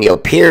 Antonio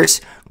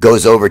Pierce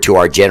goes over to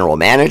our general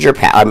manager,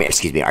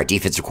 our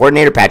defensive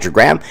coordinator, Patrick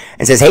Graham,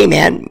 and says, hey,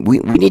 man, we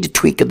need to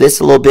tweak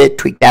this a little bit,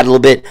 tweak that a little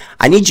bit.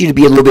 I need you to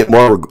be a little bit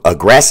more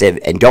aggressive,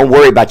 and don't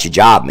worry about your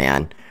job,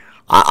 man.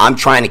 I'm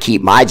trying to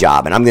keep my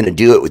job, and I'm going to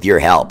do it with your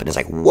help. And it's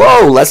like,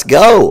 whoa, let's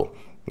go.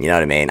 You know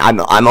what I mean?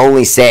 I'm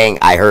only saying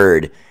I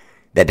heard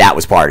that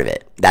was part of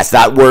it. That's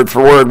not word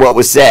for word what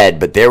was said,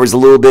 but there was a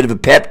little bit of a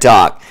pep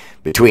talk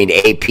between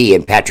AP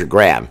and Patrick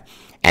Graham,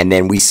 and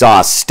then we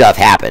saw stuff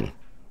happen,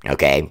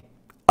 okay?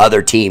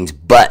 Other teams'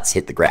 butts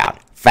hit the ground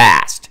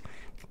faster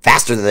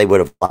than they would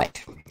have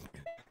liked.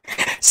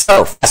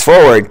 So, fast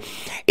forward,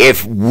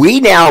 if we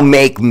now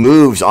make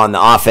moves on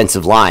the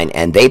offensive line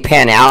and they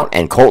pan out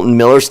and Colton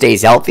Miller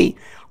stays healthy,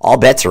 all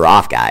bets are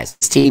off, guys.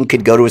 This team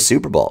could go to a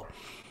Super Bowl.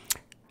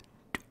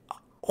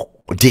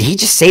 Did he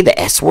just say the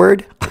S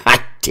word?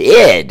 I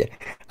did.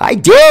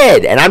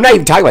 And I'm not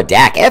even talking about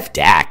Dak. F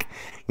Dak.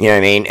 You know what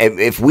I mean?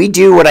 If we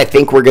do what I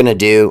think we're going to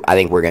do, I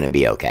think we're going to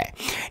be okay.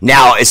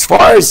 Now, as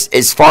far as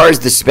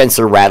the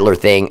Spencer Rattler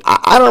thing,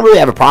 I don't really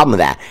have a problem with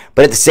that.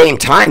 But at the same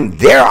time,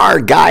 there are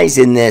guys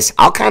in this.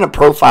 I'll kind of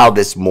profile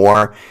this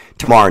more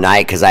tomorrow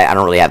night because I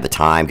don't really have the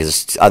time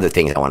because there's other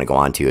things I want to go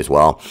on to as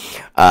well.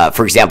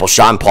 For example,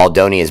 Sean Paul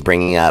Doney is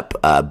bringing up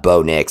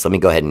Bo Nix. Let me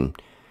go ahead and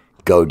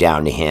go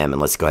down to him, and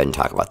let's go ahead and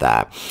talk about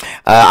that.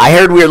 I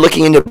heard we were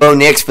looking into Bo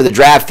Nix for the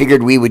draft.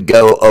 Figured we would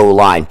go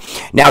O-line.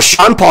 Now,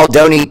 Sean Paul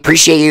Doney,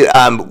 appreciate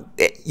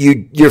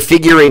you. You're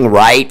figuring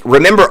right.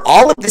 Remember,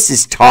 all of this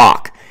is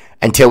talk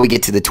until we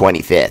get to the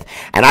 25th.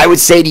 And I would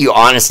say to you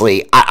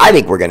honestly, I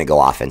think we're going to go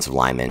offensive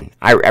lineman.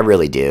 I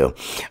really do.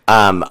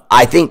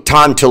 I think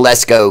Tom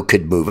Telesco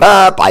could move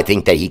up. I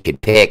think that he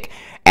could pick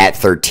at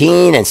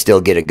 13 and still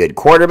get a good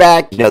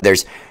quarterback.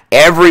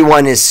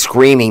 Everyone is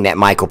screaming that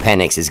Michael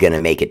Penix is going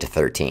to make it to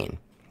 13.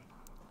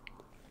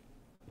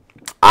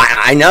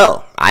 I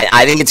know.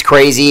 I think it's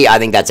crazy. I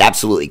think that's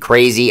absolutely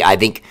crazy. I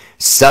think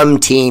some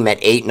team at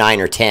 8,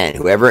 9, or 10,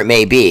 whoever it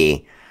may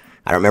be,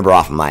 I don't remember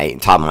off of my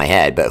top of my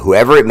head, but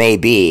whoever it may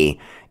be,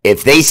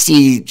 if they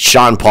see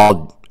Sean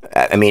Paul,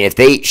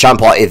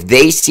 if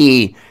they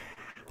see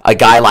a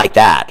guy like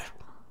that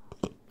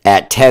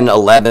at 10,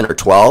 11, or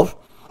 12,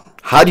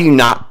 how do you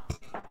not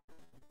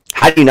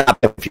pick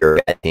if you're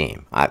a bad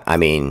team?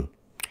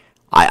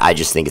 I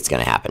just think it's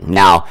going to happen.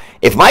 Now,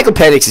 if Michael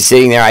Penix is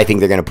sitting there, I think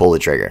they're going to pull the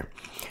trigger.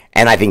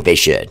 And I think they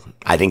should.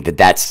 I think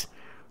that's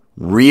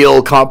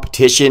real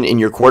competition in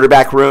your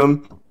quarterback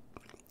room.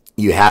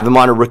 You have him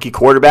on a rookie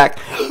quarterback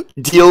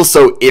deal,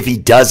 so if he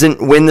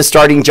doesn't win the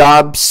starting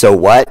job, so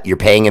what? You're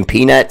paying him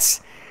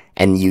peanuts,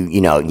 and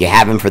you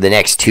have him for the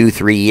next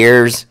 2-3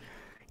 years.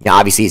 Now,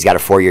 obviously, he's got a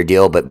 4-year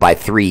deal, but by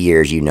 3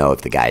 years, you know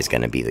if the guy's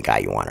going to be the guy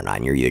you want or not,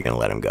 and you're either going to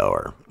let him go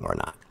or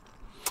not.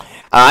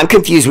 I'm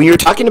confused. When you were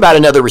talking about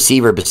another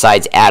receiver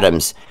besides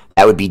Adams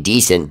that would be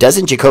decent,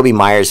 doesn't Jacoby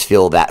Myers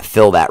fill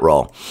that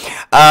role?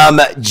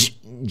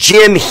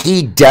 Jim,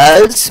 he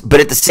does, but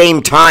at the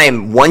same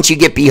time, once you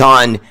get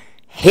beyond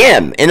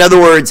him, in other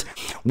words,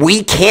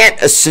 we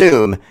can't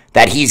assume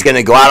that he's going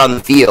to go out on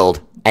the field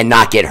and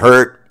not get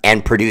hurt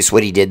and produce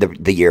what he did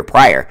the year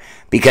prior,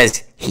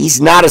 because he's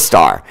not a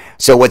star.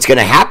 So what's going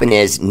to happen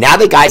is, now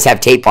that guys have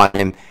tape on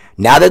him,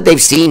 now that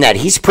they've seen that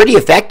he's pretty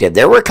effective,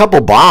 there were a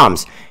couple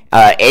bombs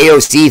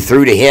AOC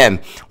threw to him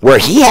where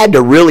he had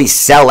to really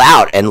sell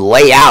out and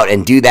lay out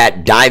and do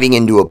that diving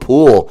into a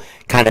pool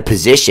kind of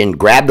position,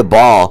 grab the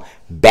ball,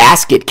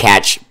 basket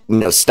catch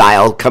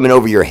style coming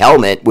over your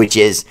helmet, which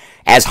is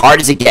as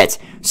hard as it gets.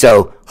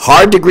 So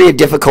hard degree of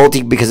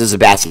difficulty because it's a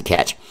basket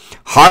catch,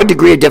 hard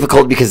degree of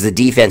difficulty because the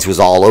defense was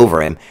all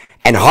over him,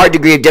 and hard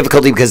degree of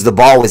difficulty because the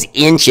ball was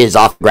inches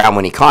off the ground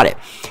when he caught it,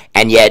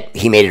 and yet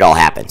he made it all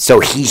happen. So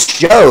he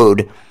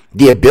showed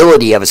the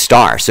ability of a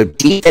star. So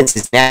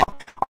defenses now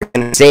are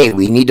going to say,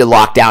 we need to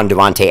lock down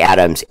Devontae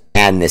Adams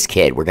and this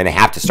kid. We're going to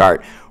have to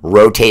start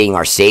rotating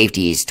our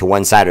safeties to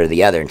one side or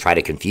the other and try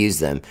to confuse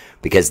them,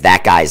 because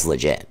that guy's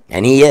legit,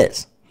 and he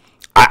is.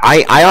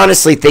 I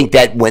honestly think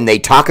that when they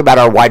talk about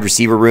our wide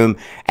receiver room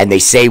and they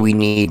say we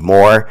need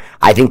more,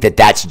 I think that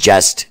that's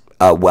just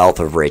a wealth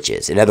of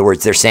riches. In other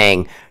words, they're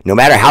saying no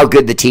matter how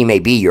good the team may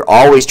be, you're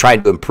always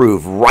trying to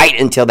improve right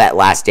until that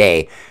last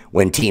day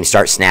when teams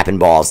start snapping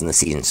balls and the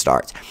season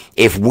starts.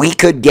 If we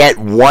could get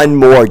one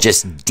more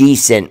just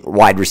decent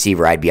wide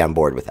receiver, I'd be on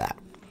board with that.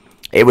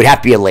 It would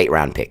have to be a late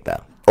round pick,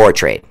 though, or a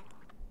trade,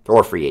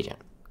 or a free agent.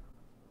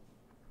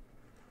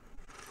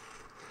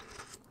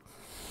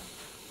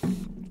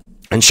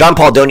 And Sean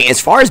Paul Doney, as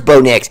far as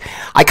Bo Nix,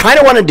 I kind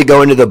of wanted to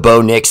go into the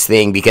Bo Nix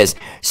thing because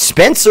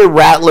Spencer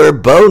Rattler,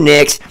 Bo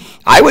Nix,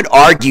 I would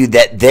argue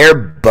that they're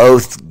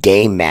both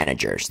game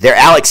managers. They're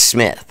Alex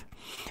Smith.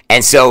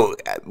 And so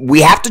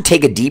we have to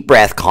take a deep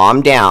breath,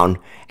 calm down,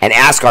 and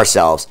ask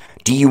ourselves,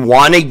 do you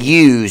want to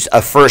use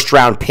a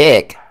first-round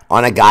pick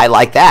on a guy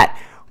like that?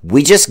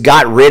 We just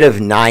got rid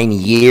of 9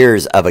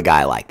 years of a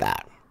guy like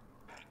that.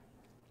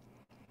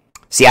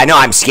 See, I know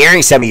I'm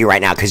scaring some of you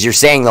right now because you're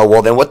saying, oh,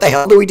 well, then what the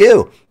hell do we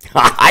do?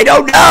 I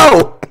don't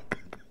know.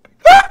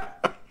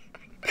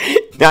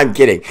 No, I'm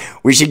kidding.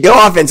 We should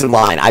go offensive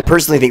line. I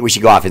personally think we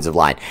should go offensive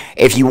line.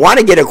 If you want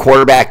to get a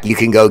quarterback, you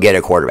can go get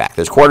a quarterback.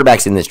 There's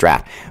quarterbacks in this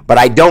draft. But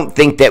I don't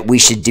think that we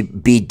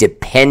should be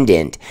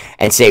dependent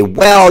and say,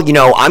 well,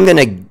 I'm going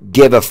to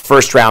give a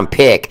first-round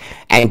pick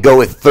and go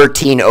with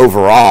 13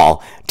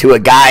 overall to a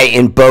guy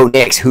in Bo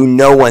Nix who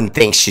no one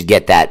thinks should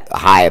get that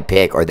high a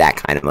pick or that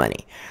kind of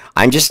money.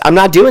 I'm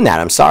not doing that.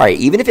 I'm sorry.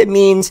 Even if it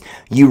means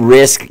you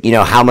risk,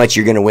 how much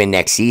you're going to win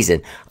next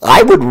season,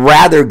 I would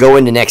rather go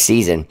into next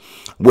season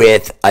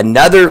with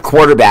another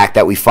quarterback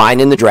that we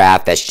find in the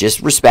draft that's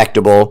just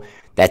respectable,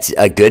 that's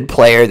a good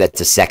player,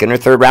 that's a second or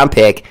third round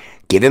pick,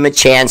 give him a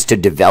chance to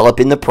develop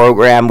in the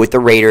program with the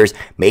Raiders.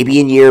 Maybe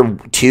in year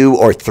 2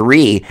 or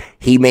 3,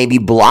 he maybe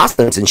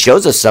blossoms and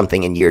shows us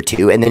something in year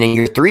 2, and then in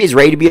year 3 is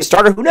ready to be a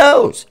starter. Who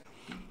knows?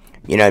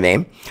 You know what I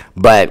mean?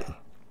 But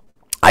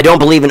I don't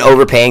believe in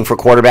overpaying for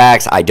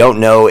quarterbacks. I don't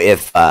know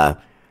if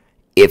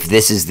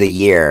this is the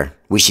year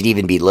we should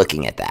even be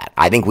looking at that.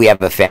 I think we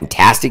have a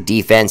fantastic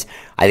defense.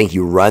 I think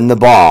you run the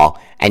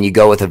ball and you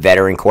go with a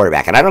veteran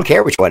quarterback. And I don't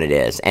care which one it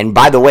is. And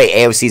by the way,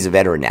 AOC is a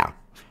veteran now.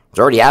 He's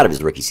already out of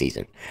his rookie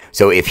season.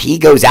 So if he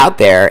goes out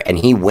there and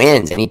he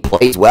wins and he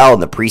plays well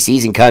and the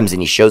preseason comes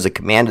and he shows a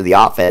command of the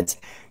offense,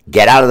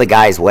 get out of the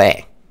guy's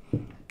way.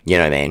 You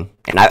know what I mean?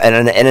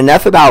 And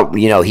enough about,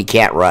 he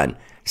can't run.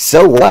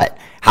 So what?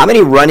 How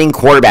many running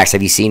quarterbacks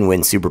have you seen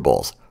win Super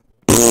Bowls?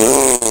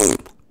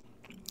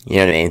 You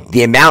know what I mean?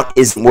 The amount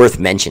isn't worth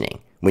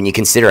mentioning when you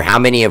consider how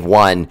many have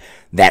won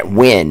that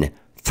win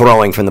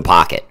throwing from the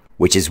pocket,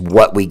 which is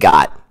what we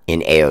got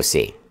in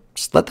AOC.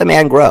 Just let the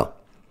man grow.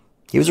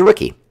 He was a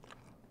rookie.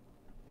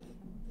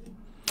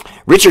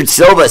 Richard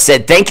Silva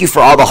said, thank you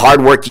for all the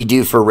hard work you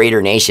do for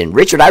Raider Nation.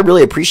 Richard, I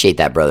really appreciate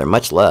that, brother.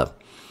 Much love.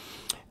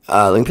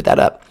 Let me put that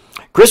up.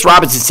 Chris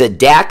Robinson said,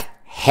 Dak,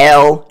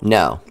 hell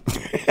no.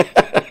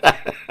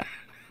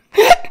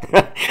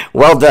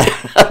 Well done.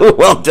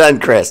 Well done,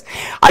 Chris.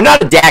 I'm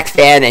not a Dak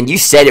fan, and you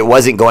said it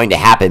wasn't going to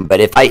happen, but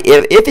if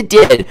it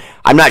did,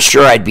 I'm not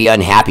sure I'd be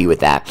unhappy with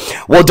that.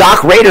 Well,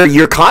 Doc Raider,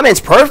 your comment's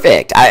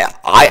perfect.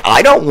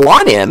 I don't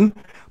want him,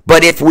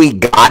 But if we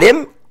got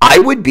him, I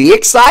would be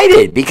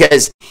excited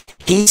because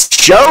he's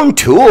shown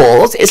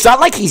tools. It's not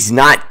like he's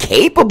not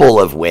capable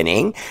of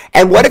winning.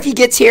 And what if he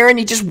gets here and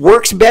he just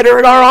works better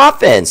at our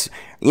offense?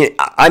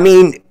 I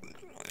mean,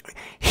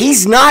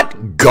 he's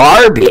not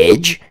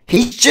garbage.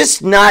 He's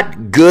just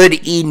not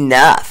good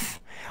enough.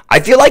 I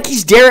feel like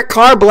he's Derek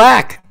Carr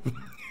Black.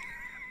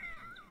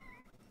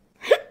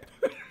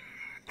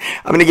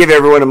 I'm going to give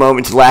everyone a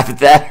moment to laugh at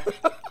that.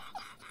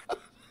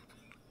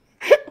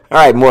 All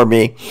right, more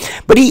me.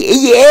 But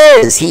he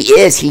is.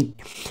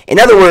 In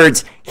other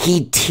words,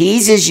 he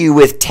teases you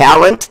with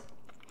talent,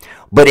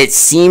 but it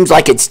seems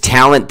like it's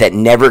talent that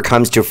never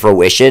comes to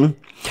fruition.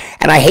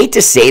 And I hate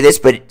to say this,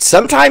 but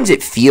sometimes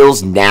it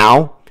feels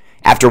now,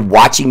 after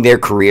watching their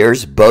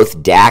careers,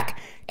 both Dak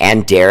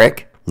and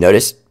Derek,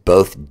 notice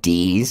both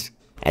D's,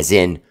 as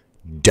in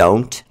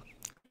don't.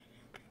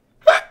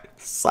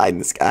 Sign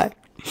this guy.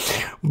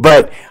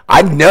 But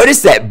I've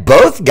noticed that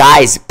both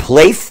guys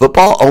play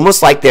football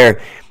almost like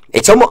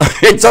it's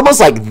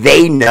almost like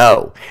they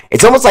know.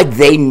 It's almost like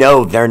they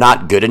know they're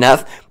not good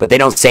enough, but they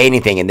don't say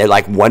anything, and they're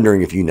like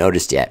wondering if you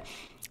noticed yet.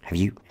 Have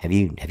you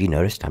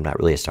noticed I'm not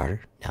really a starter?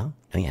 No,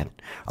 you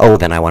haven't. Oh, well,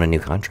 then I want a new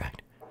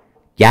contract.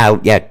 Yeah,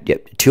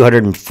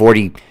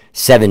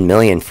 $247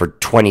 million for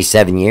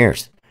 27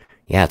 years.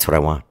 Yeah, that's what I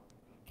want.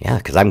 Yeah,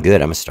 because I'm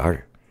good. I'm a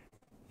starter.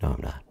 No,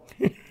 I'm not.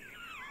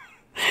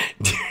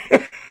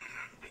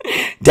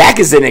 Dak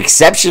is an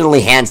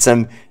exceptionally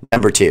handsome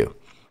number 2.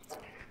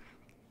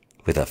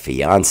 With a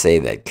fiance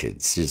that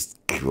could just,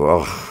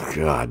 oh,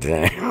 God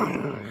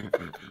dang.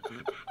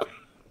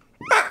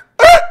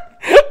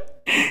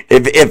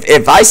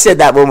 If I said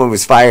that woman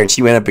was fire and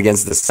she went up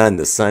against the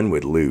sun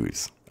would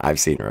lose. I've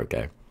seen her,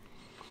 okay?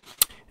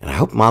 And I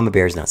hope Mama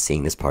Bear's not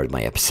seeing this part of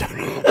my episode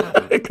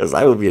because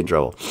I will be in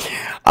trouble.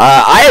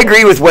 I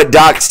agree with what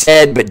Doc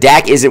said, but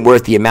Dak isn't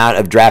worth the amount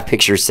of draft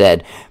pictures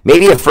said.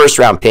 Maybe a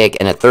first-round pick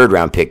and a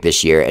third-round pick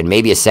this year, and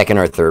maybe a second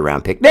or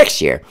third-round pick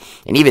next year.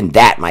 And even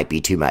that might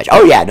be too much.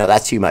 Oh, yeah, no,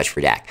 that's too much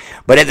for Dak.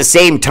 But at the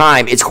same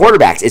time, it's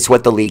quarterbacks. It's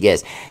what the league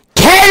is.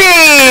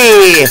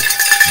 Kenny!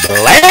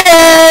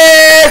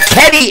 Blair!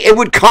 Kenny, it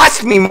would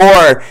cost me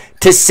more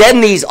to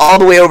send these all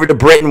the way over to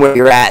Britain where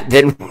you're at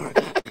than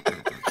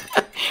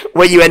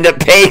what you end up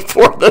paying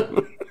for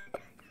them.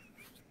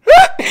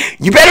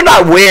 You better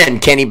not win,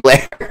 Kenny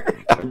Blair.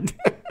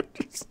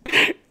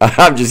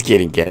 I'm just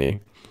kidding,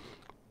 Kenny.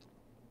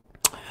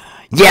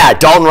 Yeah,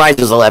 Dalton Rice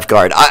was a left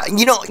guard.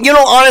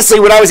 Honestly,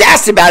 when I was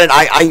asked about it,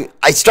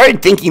 I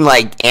started thinking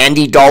like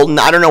Andy Dalton.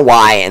 I don't know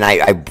why, and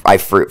I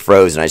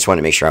froze, and I just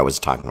wanted to make sure I was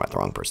talking about the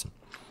wrong person.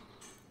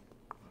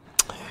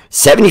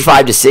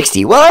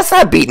 75-60. Well, that's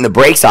not beating the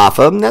brakes off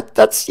of him.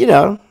 That's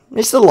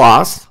it's a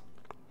loss.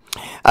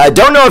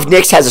 Don't know if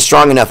Nix has a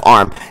strong enough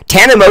arm.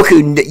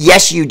 Tanamoku,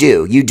 yes, you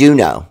do. You do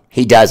know.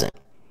 He doesn't.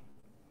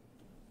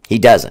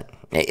 He's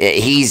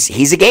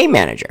a game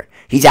manager.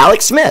 He's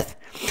Alex Smith.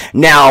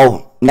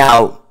 Now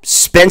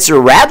Spencer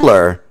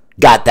Rattler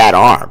got that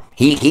arm.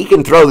 He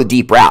can throw the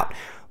deep route,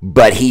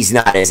 but he's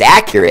not as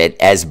accurate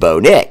as Bo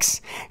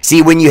Nix.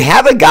 See, when you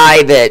have a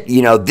guy that,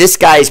 this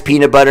guy's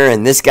peanut butter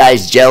and this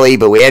guy's jelly,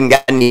 but we haven't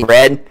got any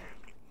bread,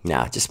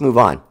 no, just move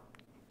on.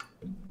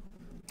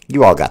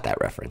 You all got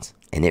that reference.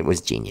 And it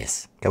was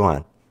genius. Come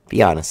on,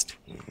 be honest.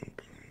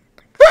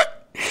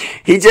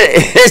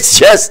 It's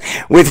just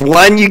with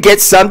one you get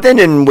something,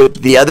 and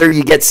with the other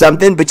you get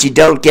something, but you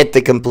don't get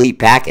the complete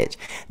package.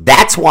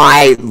 That's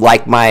why,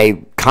 like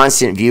my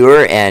constant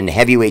viewer and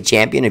heavyweight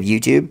champion of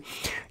YouTube,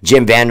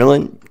 Jim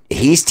Vanderlyn,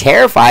 he's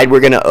terrified we're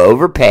going to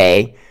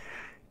overpay,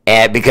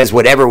 because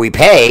whatever we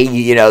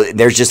pay,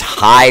 there's just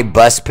high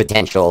bust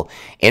potential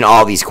in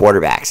all these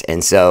quarterbacks.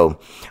 And so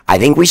I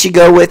think we should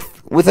go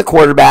with a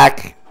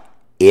quarterback.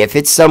 If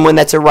it's someone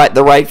that's the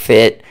right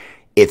fit,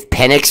 if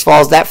Penix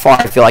falls that far,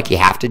 I feel like you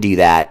have to do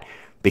that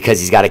because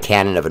he's got a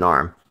cannon of an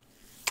arm.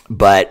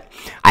 But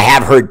I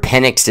have heard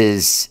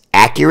Penix's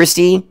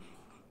accuracy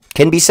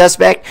can be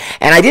suspect,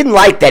 and I didn't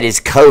like that his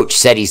coach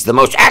said he's the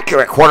most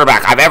accurate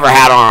quarterback I've ever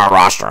had on our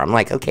roster. I'm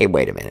like, okay,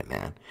 wait a minute,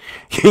 man.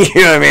 You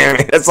know what I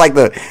mean? That's like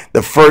the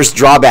first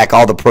drawback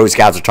all the pro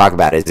scouts are talking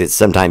about is that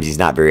sometimes he's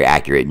not very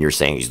accurate, and you're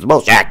saying he's the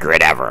most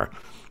accurate ever.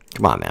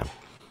 Come on, man.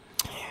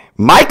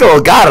 Michael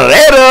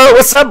Guerrero,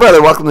 what's up,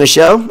 brother? Welcome to the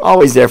show.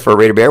 Always there for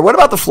R8RBEAR Bear. What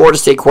about the Florida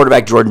State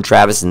quarterback Jordan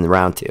Travis in the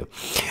round 2?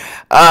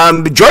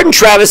 Jordan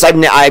Travis,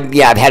 I've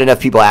had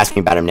enough people ask me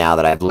about him now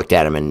that I've looked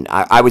at him, and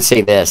I would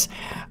say this.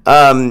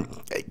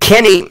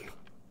 Kenny,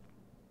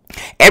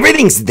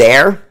 everything's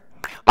there.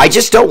 I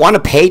just don't want to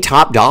pay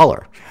top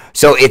dollar.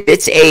 So if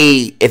it's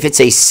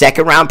a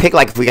second round pick,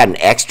 like if we got an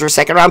extra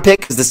second round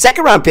pick, because the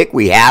second round pick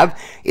we have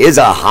is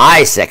a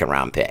high second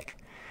round pick.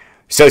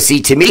 So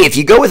see, to me, if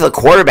you go with a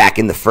quarterback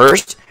in the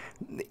first,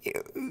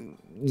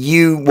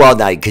 no,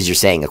 because you're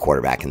saying a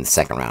quarterback in the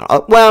second round.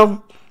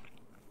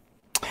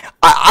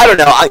 I don't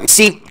know.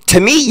 See, to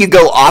me, you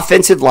go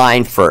offensive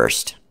line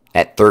first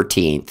at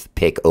 13th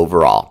pick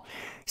overall.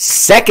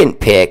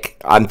 Second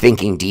pick, I'm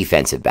thinking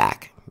defensive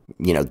back.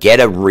 Get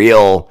a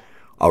real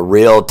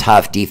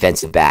tough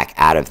defensive back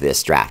out of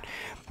this draft.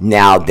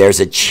 Now,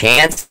 there's a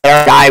chance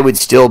that guy would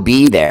still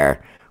be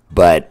there,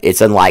 but it's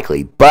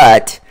unlikely.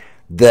 But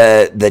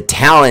the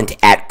talent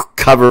at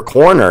cover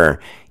corner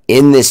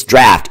in this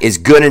draft is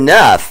good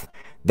enough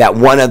that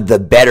one of the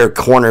better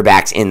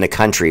cornerbacks in the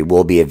country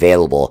will be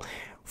available.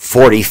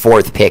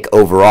 44th pick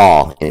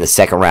overall in the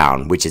second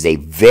round, which is a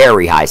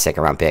very high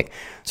second round pick.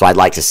 So I'd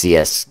like to see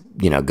us,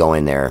 go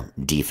in there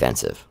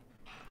defensive.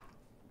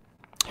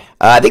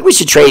 I think we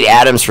should trade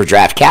Adams for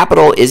draft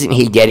capital. Isn't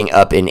he getting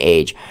up in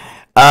age?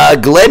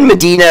 Glenn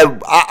Medina,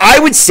 I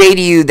would say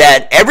to you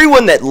that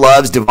everyone that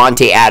loves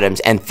Davante Adams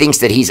and thinks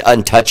that he's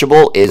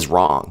untouchable is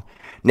wrong.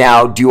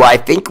 Now, do I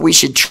think we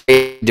should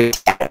trade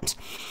Adams?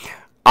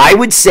 I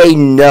would say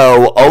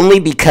no, only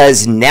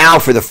because now,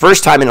 for the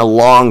first time in a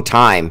long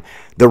time,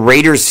 the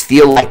Raiders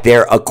feel like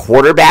they're a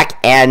quarterback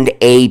and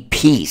a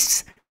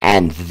piece,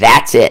 and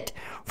that's it.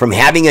 From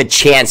having a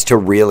chance to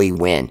really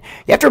win.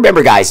 You have to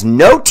remember, guys,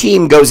 no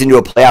team goes into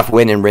a playoff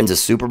win and wins a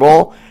Super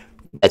Bowl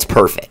that's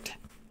perfect.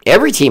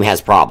 Every team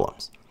has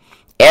problems.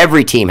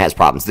 Every team has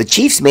problems. The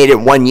Chiefs made it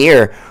 1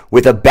 year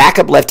with a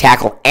backup left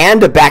tackle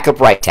and a backup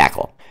right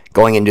tackle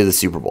going into the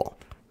Super Bowl.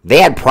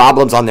 They had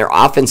problems on their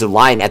offensive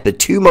line at the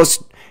two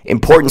most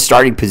important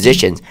starting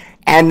positions,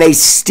 and they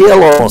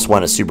still almost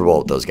won a Super Bowl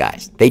with those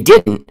guys. They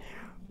didn't,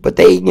 but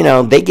they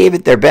gave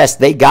it their best.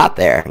 They got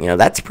there.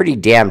 That's pretty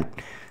damn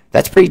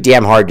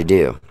hard to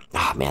do.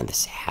 Oh, man,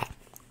 this hat.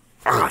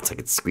 Oh, it's like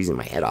it's squeezing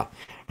my head off.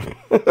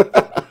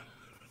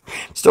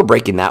 Still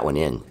breaking that one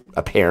in,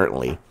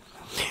 apparently.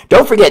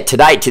 Don't forget,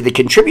 tonight, to the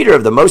contributor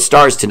of the most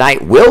stars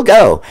tonight will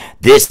go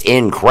this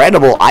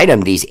incredible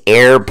item, these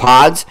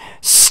AirPods,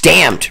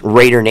 stamped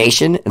Raider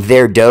Nation.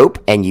 They're dope,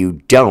 and you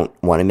don't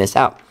want to miss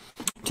out.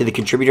 To the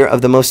contributor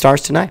of the most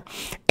stars tonight.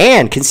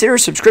 And consider a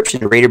subscription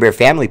to Raider Bear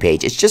family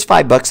page. It's just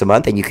 $5 a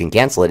month, and you can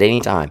cancel at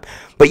any time.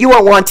 But you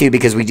won't want to,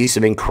 because we do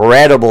some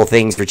incredible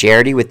things for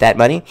charity with that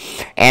money.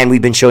 And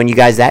we've been showing you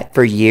guys that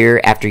for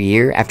year after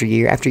year after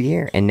year after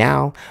year. And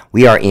now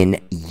we are in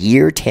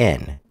year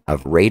 10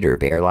 of Raider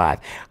Bear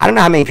Live. I don't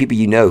know how many people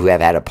you know who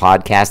have had a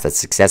podcast that's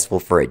successful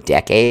for a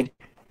decade.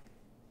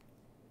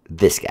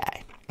 This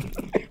guy.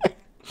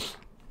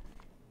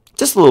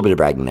 Just a little bit of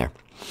bragging there.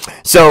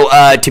 So,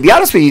 to be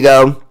honest with you,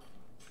 though,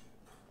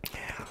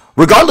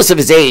 regardless of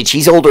his age,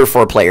 he's older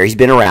for a player. He's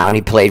been around.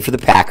 He played for the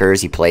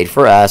Packers. He played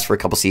for us for a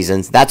couple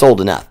seasons. That's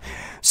old enough.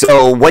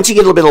 So, once you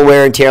get a little bit of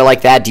wear and tear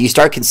like that, do you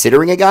start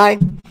considering a guy?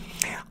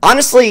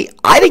 Honestly,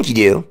 I think you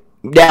do.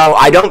 Now,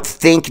 I don't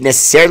think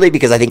necessarily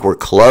because I think we're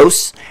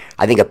close.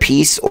 I think a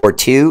piece or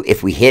two,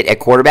 if we hit at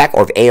quarterback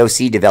or if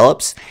AOC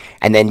develops,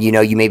 and then,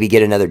 you maybe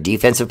get another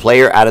defensive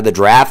player out of the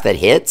draft that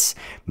hits.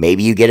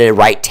 Maybe you get a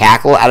right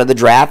tackle out of the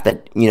draft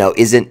that,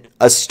 isn't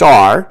a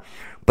star,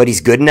 but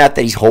he's good enough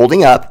that he's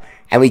holding up,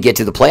 and we get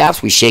to the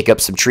playoffs, we shake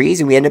up some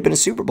trees, and we end up in a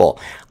Super Bowl.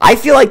 I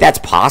feel like that's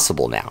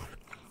possible now.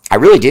 I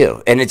really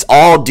do. And it's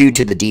all due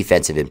to the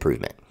defensive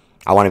improvement.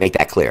 I want to make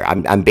that clear.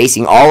 I'm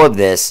basing all of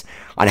this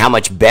on how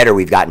much better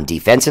we've gotten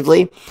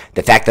defensively.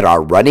 The fact that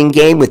our running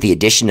game, with the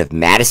addition of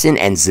Madison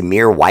and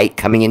Zamir White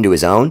coming into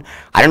his own,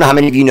 I don't know how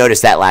many of you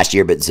noticed that last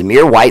year, but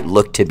Zamir White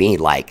looked to me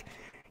like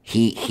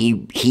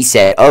he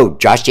said, "Oh,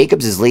 Josh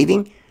Jacobs is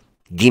leaving.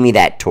 Give me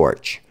that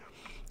torch."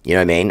 You know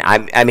what I mean?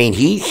 I mean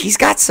he's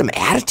got some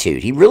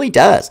attitude. He really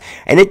does,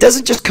 and it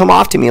doesn't just come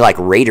off to me like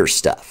Raider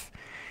stuff.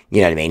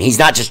 You know what I mean? He's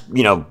not just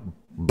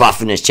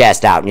buffing his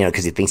chest out,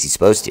 because he thinks he's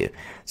supposed to.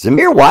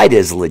 Zamir White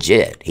is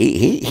legit.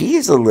 He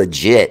is a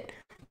legit,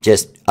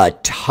 just a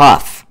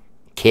tough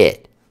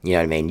kid. You know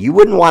what I mean? You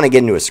wouldn't want to get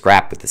into a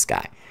scrap with this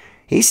guy.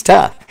 He's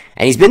tough.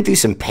 And he's been through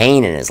some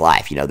pain in his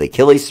life. The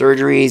Achilles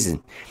surgeries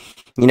and,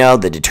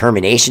 the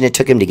determination it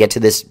took him to get to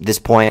this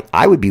point.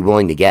 I would be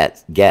willing to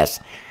guess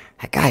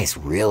that guy is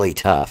really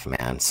tough,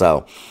 man.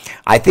 So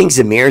I think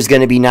Zamir is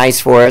going to be nice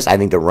for us. I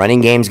think the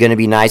running game is going to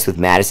be nice with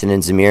Madison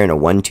and Zamir in a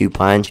 1-2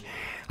 punch.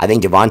 I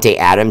think Davante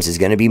Adams is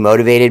going to be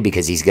motivated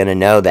because he's going to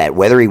know that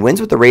whether he wins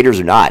with the Raiders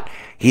or not,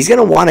 he's going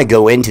to want to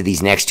go into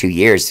these next 2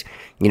 years,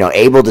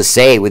 able to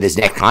say with his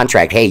next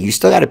contract, hey, you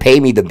still got to pay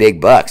me the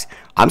big bucks.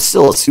 I'm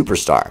still a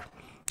superstar.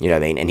 You know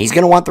what I mean? And he's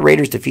going to want the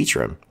Raiders to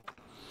feature him.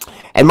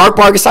 And Mark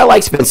Vargas, I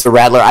like Spencer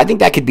Rattler. I think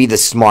that could be the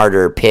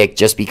smarter pick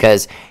just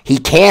because he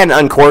can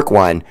uncork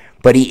one,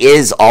 but he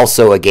is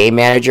also a game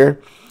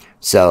manager.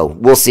 So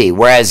we'll see.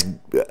 Whereas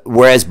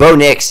Bo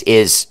Nix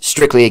is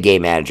strictly a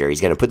game manager. He's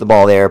going to put the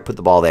ball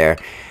there.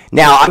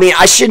 Now, I mean,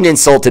 I shouldn't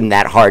insult him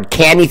that hard.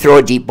 Can he throw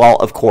a deep ball?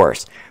 Of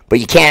course. But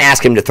you can't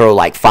ask him to throw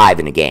like 5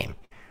 in a game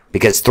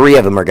because 3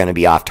 of them are going to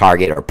be off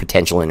target or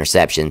potential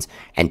interceptions,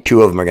 and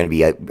 2 of them are going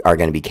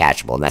to be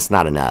catchable, and that's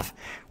not enough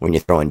when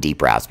you're throwing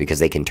deep routes because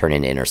they can turn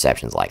into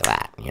interceptions like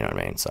that. You know what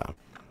I mean? So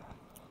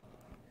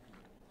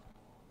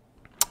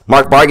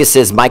Mark Vargas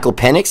says Michael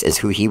Penix is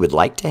who he would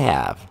like to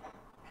have.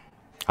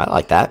 I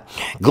like that.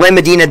 Glenn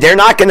Medina, they're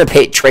not going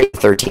to trade the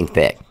 13th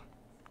pick.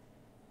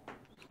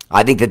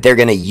 I think that they're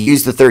going to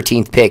use the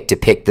 13th pick to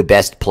pick the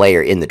best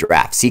player in the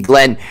draft. See,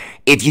 Glenn,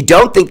 if you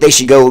don't think they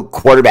should go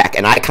quarterback,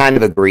 and I kind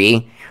of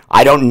agree,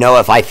 I don't know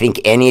if I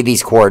think any of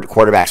these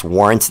quarterbacks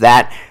warrants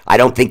that. I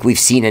don't think we've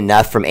seen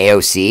enough from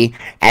AOC.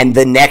 And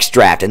the next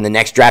draft and the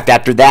next draft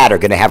after that are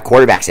going to have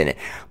quarterbacks in it.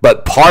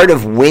 But part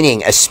of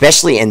winning,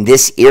 especially in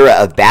this era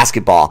of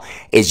basketball,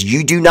 is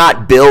you do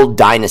not build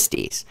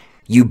dynasties.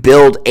 You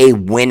build a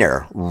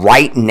winner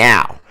right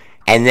now.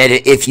 And then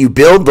if you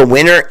build the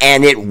winner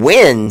and it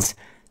wins,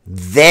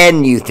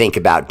 then you think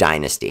about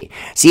dynasty.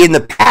 See, in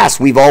the past,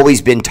 we've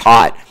always been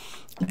taught,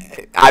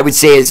 I would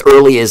say as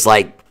early as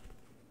like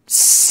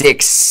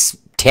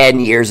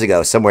 6-10 years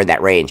ago, somewhere in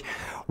that range,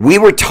 we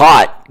were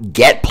taught,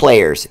 get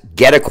players,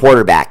 get a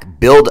quarterback,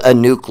 build a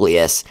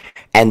nucleus,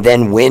 and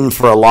then win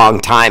for a long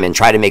time and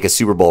try to make a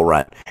Super Bowl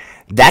run.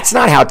 That's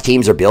not how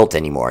teams are built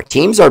anymore.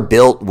 Teams are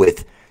built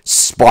with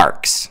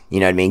sparks. You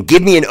know what I mean?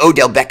 Give me an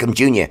Odell Beckham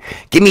Jr.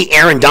 Give me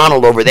Aaron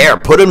Donald over there.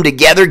 Put them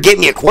together. Get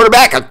me a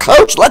quarterback, a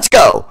coach. Let's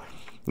go.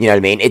 You know what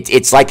I mean?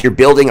 It's like you're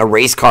building a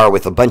race car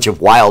with a bunch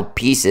of wild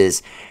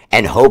pieces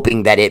and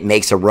hoping that it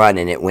makes a run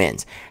and it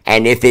wins.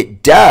 And if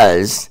it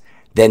does,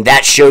 then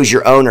that shows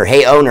your owner,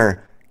 hey,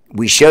 owner,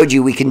 we showed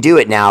you we can do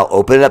it now.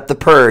 Open up the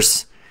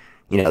purse.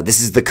 You know,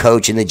 this is the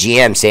coach and the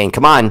GM saying,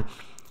 come on,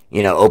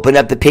 you know, open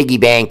up the piggy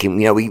bank,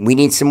 and, you know, we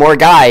need some more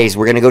guys.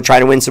 We're going to go try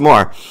to win some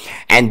more.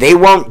 And they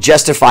won't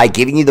justify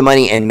giving you the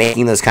money and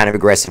making those kind of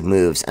aggressive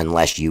moves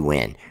unless you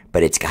win.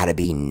 But it's got to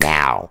be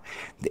now.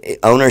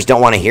 Owners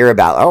don't want to hear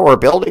about, oh, we're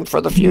building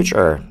for the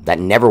future. That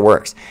never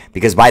works.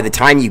 Because by the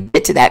time you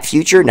get to that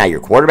future, now your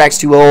quarterback's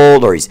too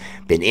old, or he's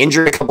been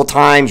injured a couple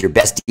times, your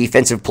best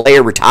defensive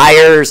player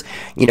retires,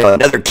 you know,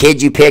 another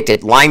kid you picked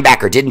at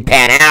linebacker didn't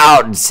pan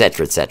out, et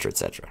cetera, et cetera, et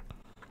cetera.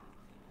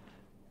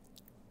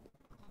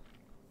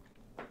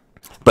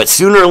 But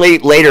sooner or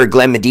later,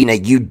 Glenn Medina,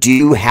 you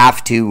do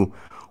have to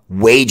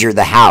wager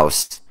the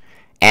house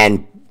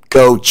and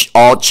go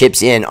all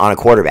chips in on a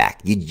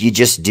quarterback. You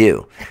just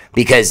do.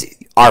 Because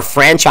our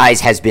franchise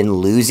has been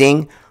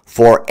losing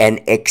for an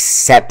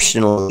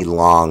exceptionally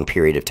long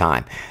period of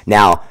time.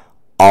 Now,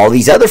 all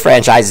these other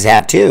franchises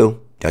have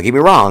too. Don't get me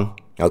wrong.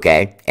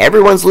 Okay?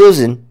 Everyone's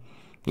losing.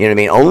 You know what I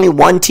mean? Only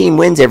one team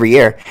wins every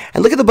year.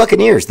 And look at the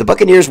Buccaneers. The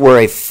Buccaneers were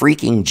a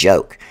freaking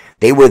joke.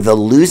 They were the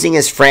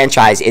losingest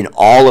franchise in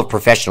all of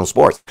professional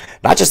sports,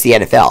 not just the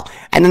NFL.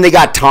 And then they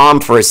got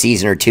Tom for a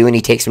season or two, and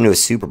he takes them to a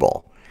Super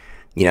Bowl.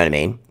 You know what I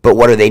mean? But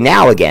what are they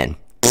now again?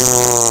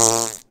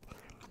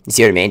 You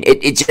see what I mean?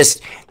 It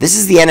just, this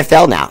is the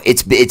NFL now.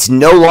 It's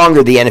no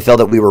longer the NFL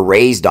that we were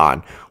raised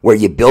on, where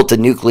you built a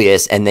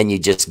nucleus and then you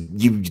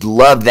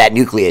love that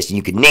nucleus and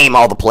you could name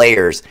all the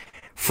players.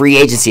 Free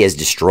agency has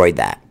destroyed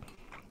that.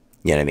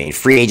 You know what I mean?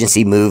 Free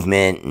agency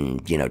movement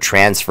and, you know,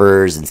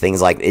 transfers and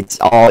things like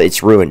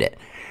it's ruined it.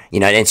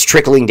 You know, and it's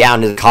trickling down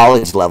to the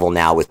college level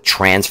now with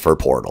transfer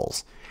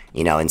portals.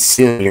 You know, and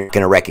soon you're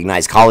going to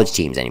recognize college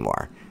teams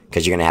anymore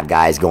because you're going to have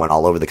guys going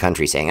all over the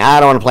country saying, I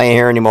don't want to play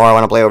here anymore. I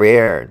want to play over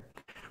here.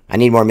 I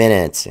need more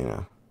minutes, you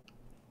know.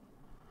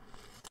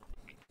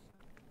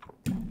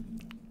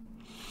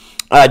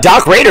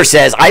 Doc Rader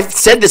says, I've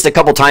said this a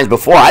couple times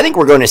before, I think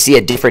we're going to see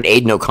a different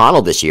Aiden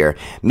O'Connell this year,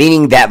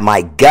 meaning that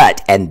my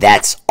gut, and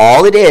that's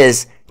all it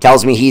is,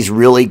 tells me he's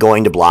really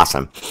going to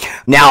blossom.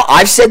 Now,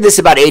 I've said this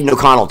about Aiden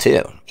O'Connell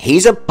too.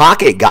 He's a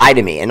pocket guy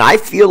to me, and I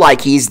feel like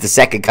he's the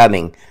second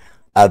coming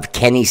of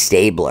Kenny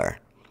Stabler.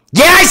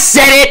 Yeah, I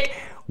said it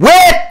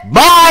with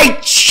my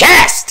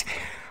chest!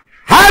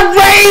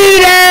 Raiders!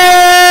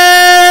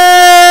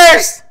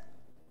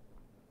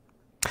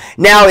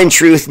 Now, in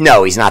truth,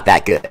 no, he's not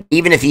that good.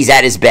 Even if he's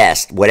at his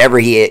best, whatever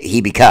he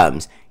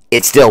becomes,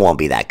 it still won't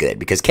be that good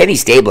because Kenny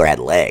Stabler had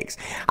legs.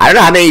 I don't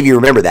know how many of you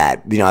remember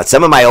that. You know,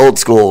 some of my old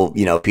school,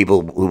 you know,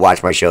 people who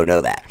watch my show know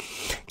that.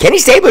 Kenny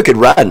Stabler could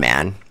run,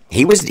 man.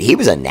 He was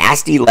a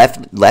nasty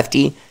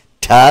lefty,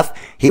 tough.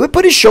 He would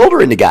put his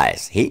shoulder into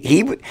guys.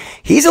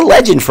 He's a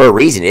legend for a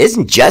reason. It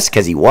isn't just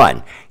because he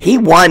won. He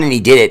won and he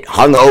did it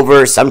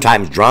hungover,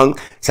 sometimes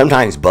drunk,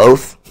 sometimes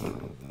both.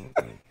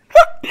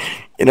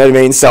 You know what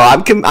I mean? So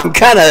I'm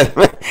kind of,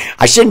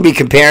 I shouldn't be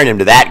comparing him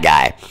to that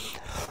guy.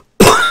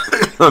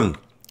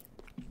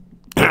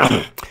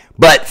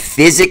 But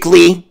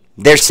physically,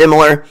 they're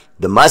similar.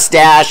 The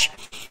mustache,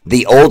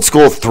 the old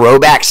school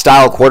throwback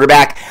style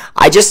quarterback.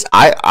 I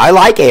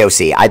like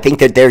AOC. I think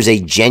that there's a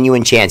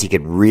genuine chance he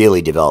could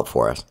really develop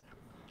for us.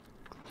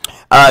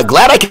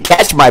 Glad I could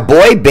catch my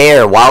boy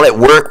Bear while at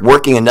work,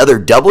 working another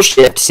double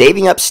shift,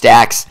 saving up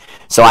stacks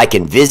so I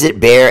can visit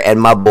Bear and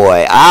my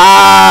boy.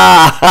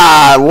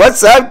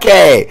 What's up,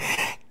 Kay?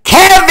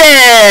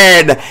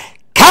 Kevin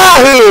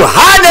Kahu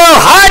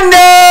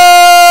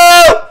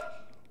Hano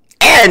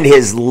and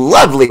his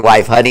lovely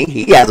wife, Honey.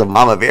 He has a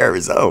mama bear of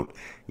his own.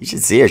 You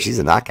should see her. She's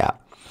a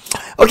knockout.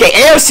 Okay,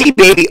 AOC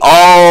baby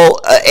all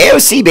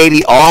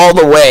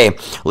the way.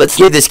 Let's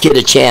give this kid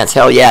a chance.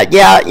 Hell yeah.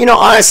 Yeah, you know,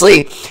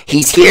 honestly,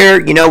 he's here.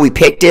 You know, we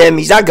picked him.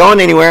 He's not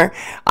going anywhere.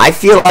 I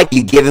feel like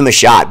you give him a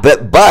shot.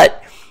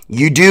 But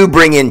you do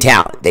bring in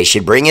talent. They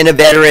should bring in a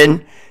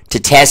veteran to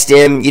test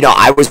him. You know,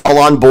 I was all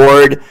on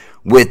board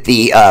with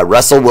the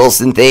Russell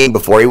Wilson thing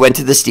before he went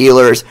to the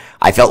Steelers.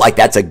 I felt like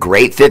that's a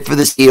great fit for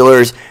the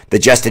Steelers. The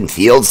Justin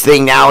Fields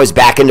thing now is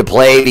back into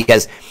play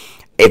because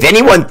if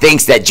anyone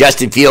thinks that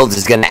Justin Fields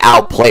is going to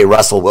outplay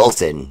Russell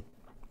Wilson,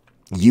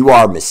 you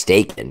are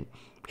mistaken.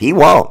 He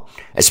won't,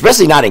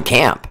 especially not in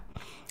camp.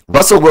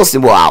 Russell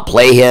Wilson will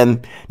outplay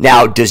him.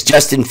 Now, does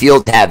Justin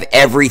Fields have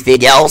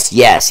everything else?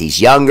 Yes, he's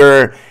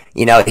younger.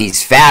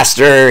 He's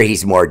faster.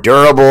 He's more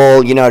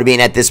durable. You know what I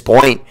mean? At this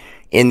point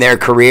in their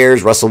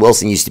careers, Russell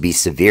Wilson used to be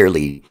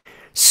severely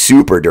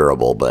super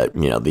durable, but,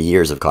 the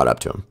years have caught up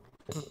to him.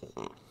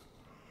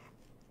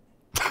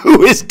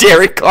 Who is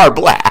Derek Carr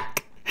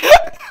Black?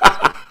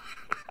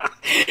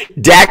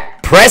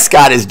 Dak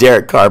Prescott is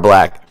Derek Carr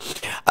Black.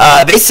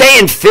 They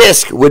saying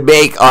Fisk would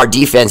make our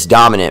defense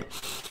dominant.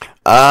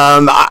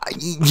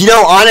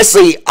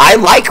 Honestly, I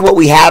like what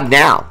we have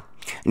now.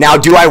 Now,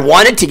 do I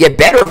want it to get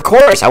better? Of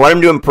course. I want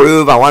him to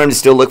improve. I want him to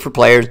still look for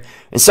players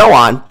and so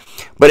on.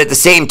 But at the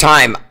same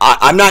time,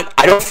 I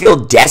don't feel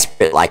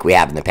desperate like we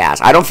have in the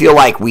past. I don't feel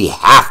like we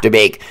have to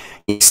make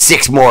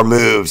 6 more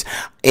moves.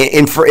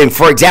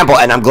 For example,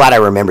 and I'm glad I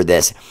remembered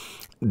this,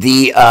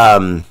 the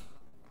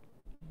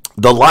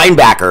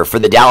linebacker for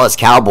the Dallas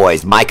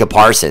Cowboys, Micah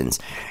Parsons,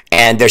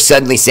 and they're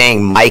suddenly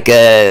saying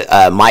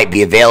Micah might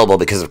be available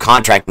because of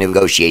contract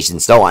negotiations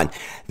and so on.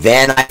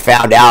 Then I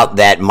found out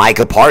that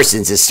Micah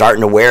Parsons is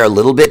starting to wear a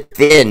little bit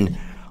thin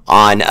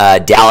on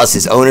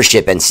Dallas's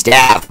ownership and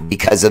staff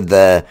because of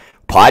the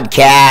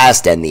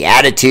podcast and the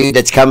attitude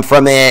that's come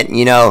from it.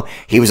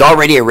 He was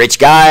already a rich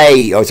guy.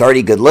 He was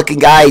already a good-looking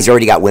guy. He's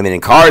already got women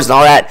in cars and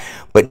all that.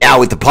 But now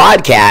with the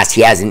podcast,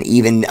 he has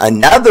even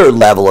another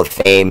level of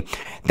fame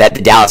that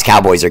the Dallas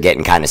Cowboys are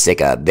getting kind of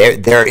sick of.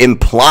 They're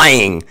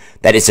implying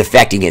that it's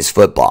affecting his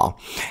football.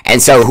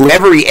 And so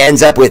whoever he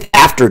ends up with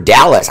after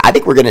Dallas, I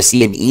think we're going to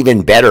see an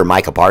even better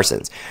Micah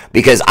Parsons.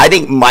 Because I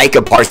think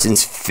Micah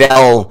Parsons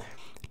fell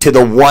to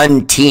the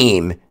one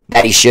team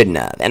that he shouldn't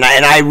have. And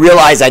I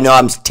realize, I know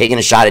I'm taking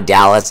a shot at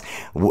Dallas.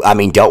 I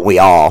mean, don't we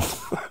all?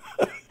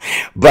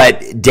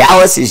 But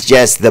Dallas is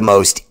just the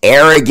most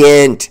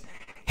arrogant,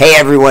 hey,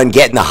 everyone,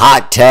 get in the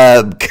hot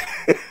tub.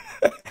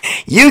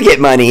 You get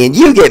money, and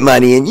you get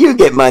money, and you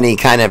get money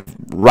kind of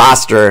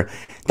roster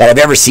that I've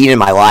ever seen in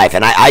my life.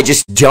 And I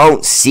just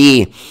don't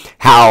see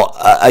how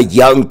a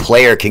young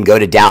player can go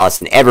to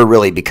Dallas and ever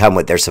really become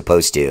what they're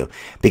supposed to,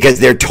 because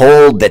they're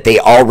told that they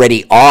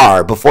already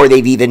are before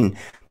they've even,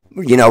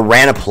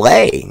 ran a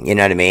play. You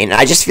know what I mean?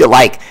 I feel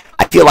like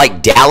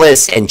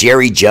Dallas and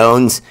Jerry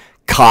Jones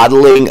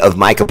coddling of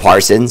Micah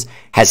Parsons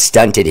has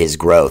stunted his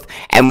growth.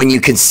 And when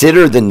you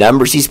consider the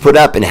numbers he's put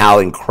up and how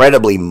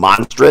incredibly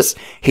monstrous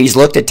he's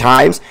looked at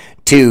times,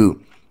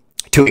 to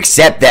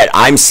accept that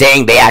I'm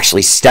saying they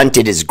actually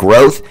stunted his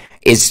growth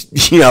is,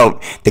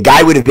 the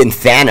guy would have been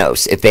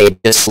Thanos if they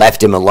had just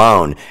left him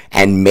alone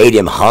and made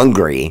him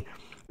hungry.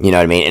 You know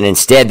what I mean? And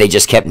instead they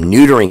just kept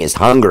neutering his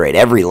hunger at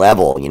every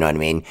level. You know what I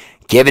mean?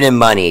 Giving him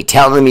money,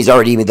 telling him he's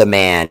already the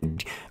man,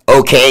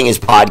 okaying his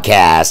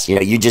podcast.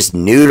 You're just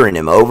neutering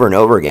him over and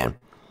over again.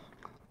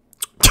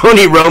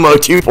 Tony Romo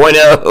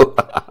 2.0.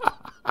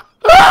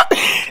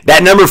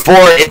 That number 4,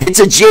 if it's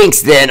a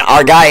jinx, then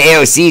our guy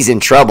AOC's in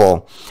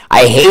trouble.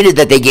 I hated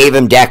that they gave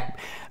him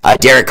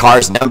Derek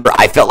Carr's number.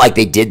 I felt like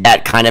they did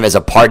that kind of as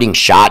a parting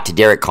shot to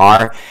Derek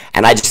Carr,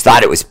 and I just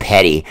thought it was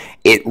petty.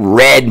 It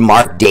read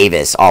Mark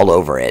Davis all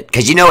over it,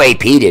 because AP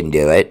didn't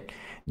do it.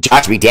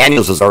 Josh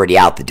McDaniels was already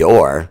out the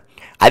door.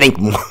 I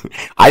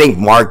think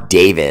Mark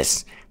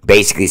Davis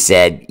basically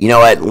said, you know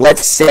what,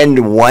 let's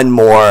send one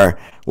more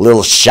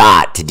little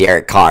shot to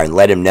Derek Carr and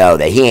let him know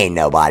that he ain't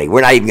nobody. We're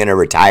not even going to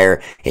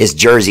retire his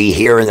jersey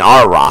here in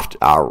our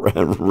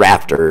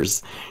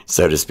rafters,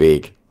 so to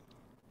speak.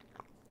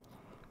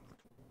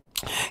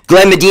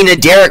 Glenn Medina,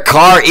 Derek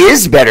Carr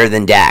is better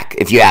than Dak,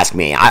 if you ask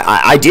me.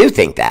 I do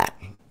think that.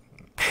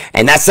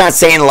 And that's not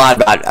saying a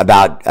lot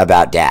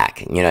about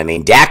Dak. You know what I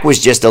mean? Dak was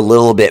just a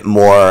little bit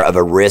more of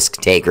a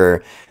risk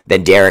taker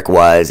than Derek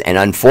was, and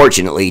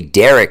unfortunately,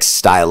 Derek's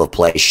style of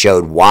play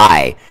showed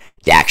why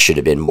Dak should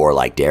have been more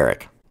like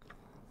Derek.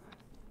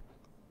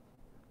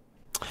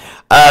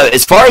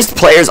 As far as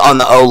players on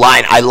the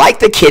O-line, I like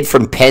the kid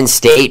from Penn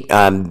State.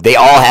 They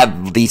all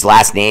have these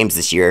last names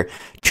this year.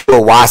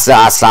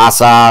 Tuawasa,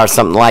 Sasa, or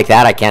something like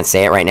that. I can't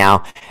say it right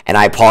now. And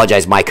I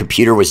apologize. My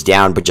computer was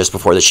down but just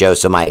before the show,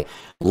 so my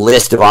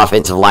list of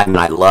offensive linemen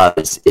I love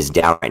is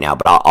down right now.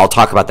 But I'll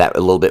talk about that a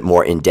little bit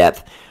more in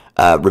depth.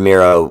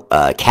 Ramiro,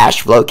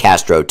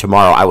 Castro.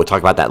 Tomorrow I will talk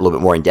about that a little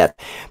bit more in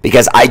depth,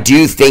 because I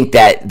do think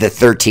that the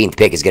 13th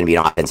pick is going to be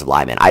an offensive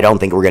lineman. I don't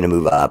think we're going to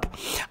move up.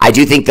 I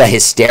do think the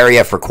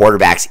hysteria for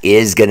quarterbacks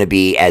is going to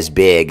be as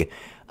big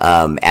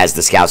as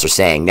the scouts are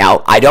saying.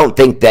 Now, I don't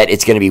think that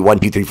it's going to be 1,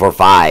 2, 3, 4,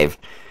 5.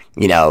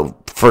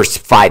 First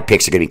 5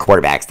 picks are going to be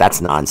quarterbacks. That's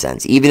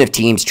nonsense. Even if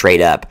teams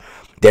trade up,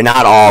 they're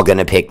not all going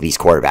to pick these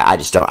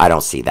quarterbacks. I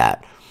don't see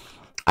that.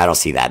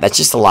 That's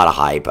just a lot of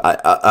hype.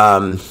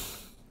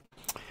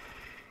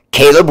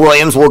 Caleb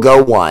Williams will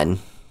go 1.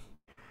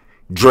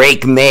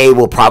 Drake May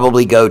will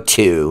probably go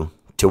 2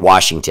 to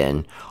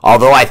Washington.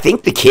 Although I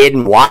think the kid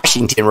in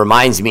Washington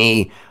reminds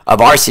me of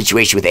our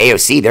situation with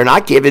AOC. They're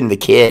not giving the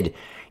kid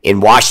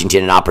in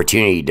Washington an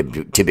opportunity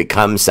to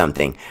become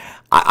something.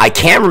 I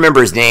can't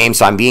remember his name,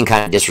 so I'm being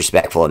kind of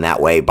disrespectful in that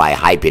way by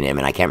hyping him,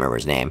 and I can't remember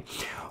his name.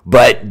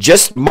 But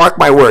just mark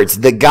my words,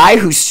 the guy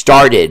who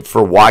started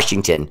for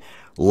Washington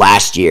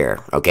last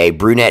year, okay,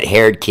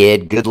 brunette-haired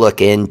kid,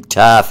 good-looking,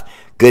 tough,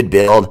 good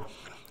build.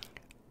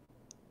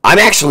 I'm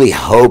actually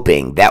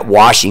hoping that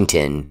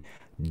Washington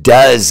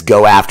does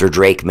go after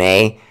Drake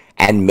May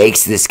and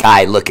makes this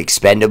guy look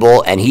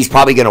expendable, and he's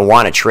probably going to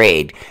want to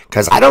trade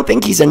because I don't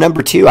think he's a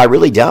number 2. I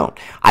really don't.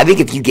 I think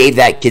if you gave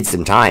that kid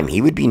some time,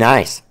 he would be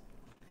nice.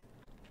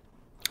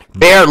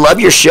 Bear, love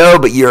your show,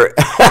 but you're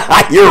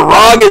you're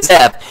wrong as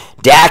F.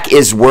 Dak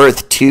is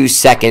worth 2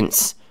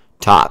 seconds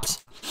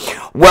tops.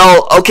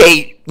 Well,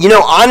 okay, you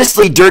know,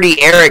 honestly,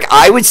 Dirty Eric,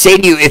 I would say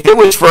to you, if it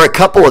was for a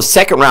couple of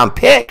second-round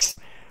picks,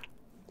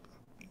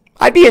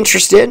 I'd be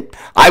interested.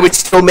 I would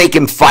still make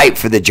him fight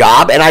for the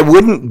job, and I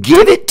wouldn't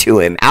give it to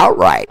him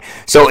outright.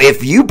 So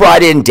if you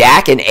brought in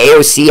Dak and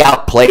AOC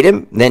outplayed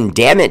him, then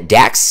damn it,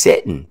 Dak's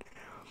sitting.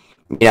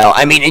 You know,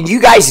 I mean, and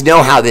you guys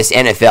know how this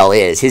NFL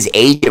is. His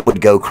agent would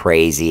go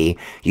crazy.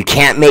 You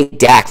can't make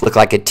Dak look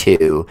like a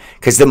 2,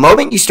 because the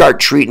moment you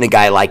start treating a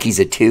guy like he's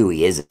a 2,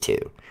 he is a 2.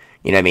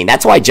 You know what I mean?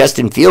 That's why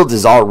Justin Fields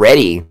is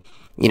already,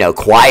 you know,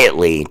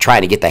 quietly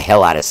trying to get the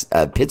hell out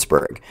of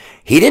Pittsburgh.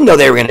 He didn't know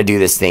they were going to do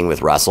this thing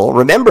with Russell.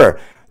 Remember,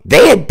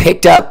 they had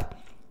picked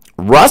up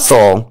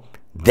Russell.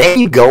 Then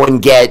you go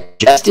and get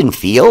Justin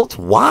Fields.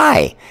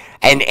 Why?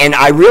 And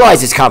I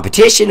realize it's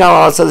competition,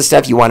 all this other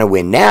stuff. You want to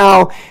win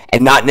now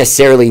and not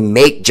necessarily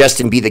make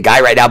Justin be the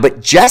guy right now.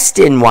 But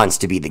Justin wants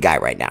to be the guy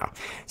right now.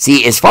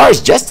 See, as far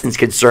as Justin's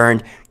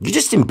concerned, you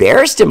just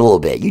embarrassed him a little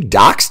bit. You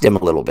doxed him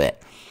a little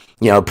bit.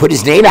 You know, put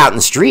his name out in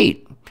the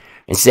street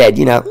and said,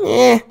 you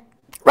know,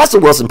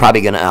 Russell Wilson probably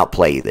going to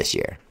outplay you this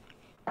year.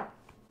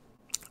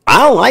 I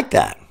don't like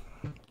that.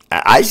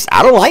 I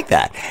don't like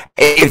that.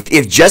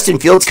 If Justin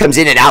Fields comes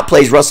in and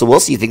outplays Russell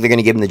Wilson, you think they're going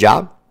to give him the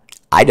job?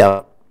 I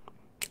don't.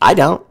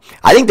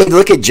 I think they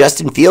look at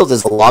Justin Fields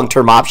as a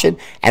long-term option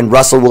and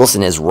Russell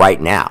Wilson as right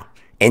now,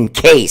 in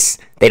case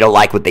they don't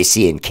like what they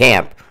see in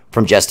camp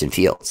from Justin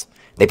Fields.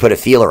 They put a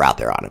feeler out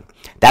there on him.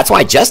 That's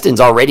why Justin's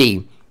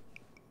already,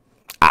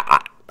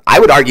 I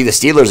would argue the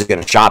Steelers are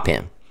going to shop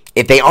him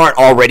if they aren't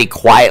already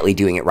quietly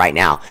doing it right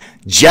now,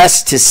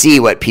 just to see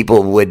what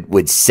people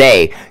would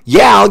say.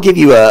 Yeah, I'll give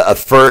you a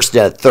first,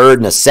 a third,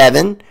 and a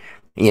 7.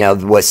 You know,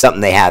 was something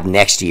they have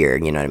next year.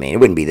 You know what I mean? It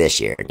wouldn't be this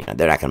year. You know,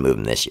 they're not going to move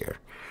him this year.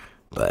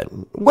 But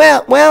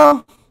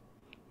well,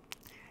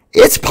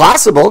 it's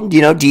possible.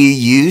 You know, do you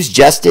use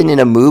Justin in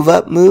a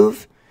move-up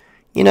move?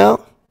 You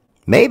know,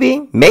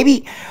 maybe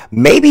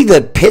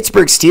the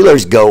Pittsburgh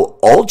Steelers go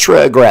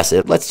ultra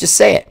aggressive. Let's just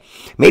say it.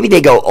 Maybe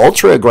they go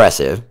ultra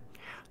aggressive.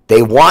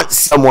 They want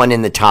someone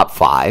in the top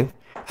 5,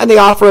 and they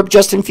offer up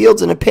Justin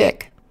Fields and a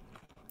pick.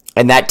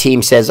 And that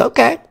team says,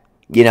 okay,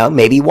 you know,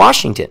 maybe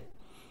Washington.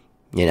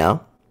 You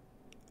know,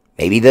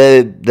 maybe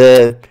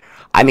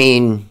I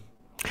mean,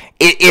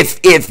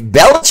 if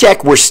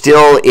Belichick were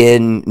still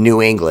in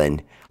New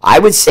England, I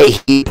would say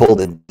he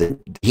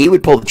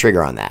would pull the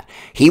trigger on that.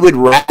 He would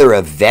rather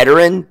a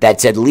veteran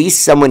that's at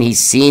least someone he's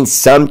seen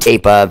some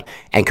tape of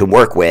and can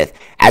work with,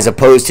 as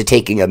opposed to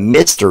taking a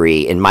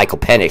mystery in Michael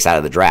Penix out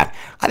of the draft.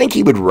 I think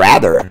he would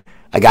rather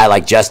a guy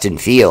like Justin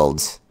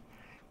Fields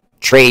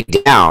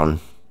trade down,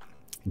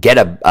 get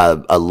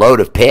a load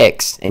of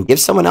picks, and give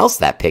someone else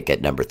that pick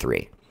at number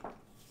 3.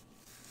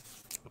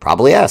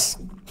 Probably us.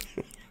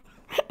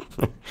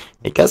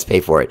 It does pay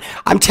for it.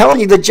 I'm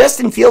telling you, the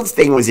Justin Fields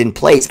thing was in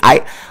place.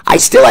 I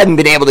still haven't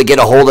been able to get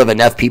a hold of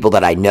enough people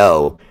that I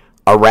know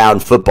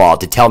around football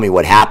to tell me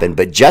what happened,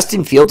 but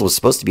Justin Fields was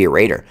supposed to be a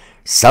Raider.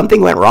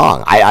 Something went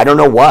wrong. I don't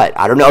know what.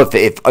 I don't know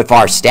if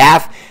our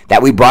staff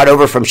that we brought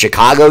over from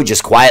Chicago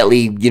just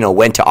quietly, you know,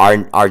 went to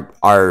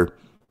our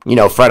you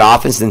know, front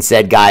office and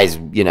said, guys,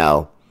 you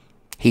know,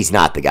 he's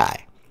not the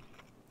guy.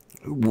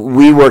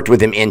 We worked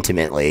with him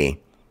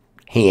intimately.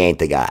 He ain't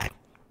the guy.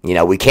 You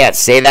know, we can't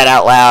say that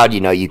out loud. You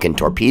know, you can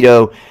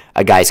torpedo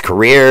a guy's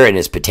career and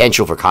his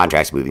potential for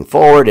contracts moving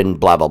forward and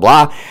blah, blah,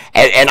 blah.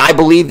 And I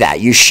believe that.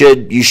 You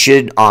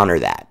should honor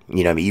that.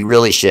 You know, you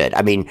really should.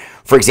 I mean,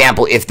 for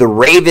example, if the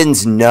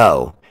Ravens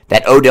know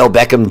that Odell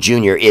Beckham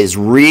Jr. is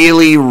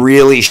really,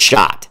 really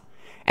shot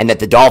and that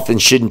the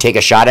Dolphins shouldn't take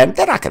a shot at him,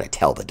 they're not going to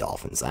tell the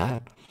Dolphins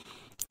that.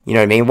 You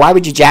know what I mean? Why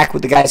would you jack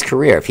with the guy's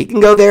career? If he can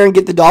go there and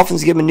get the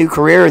Dolphins, give him a new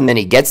career, and then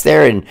he gets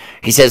there and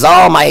he says,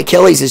 oh, my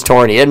Achilles is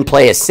torn. He didn't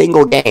play a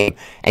single game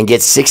and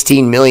gets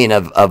 $16 million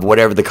of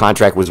whatever the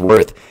contract was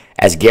worth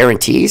as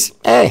guarantees.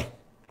 Hey,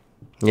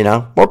 you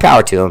know, more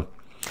power to him.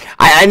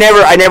 I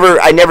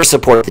never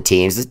support the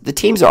teams. The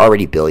teams are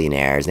already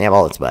billionaires. They have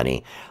all this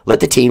money.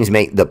 Let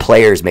the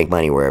players make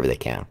money wherever they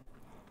can.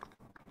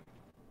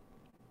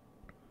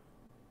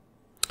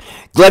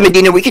 Glenn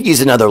Medina, we could use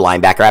another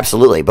linebacker,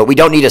 absolutely, but we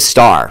don't need a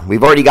star.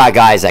 We've already got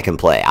guys that can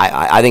play.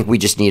 I think we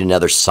just need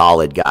another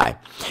solid guy.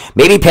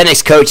 Maybe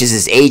Penix's coach is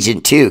his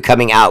agent, too,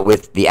 coming out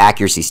with the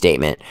accuracy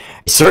statement.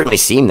 It certainly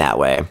seemed that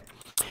way.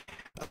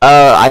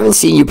 I haven't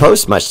seen you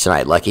post much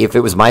tonight, Lucky. If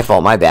it was my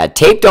fault, my bad.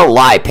 Tape don't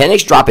lie.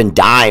 Penix dropping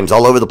dimes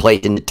all over the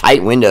place in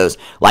tight windows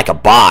like a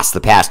boss the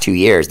past 2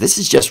 years. This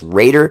is just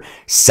Raider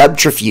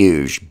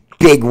subterfuge.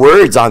 Big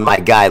words on my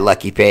guy,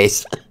 Lucky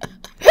Pace.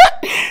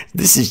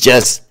 This is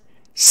just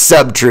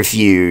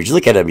subterfuge.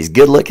 Look at him. He's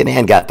good looking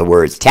and got the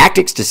words.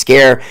 Tactics to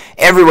scare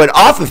everyone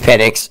off of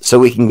Penix so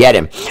we can get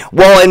him.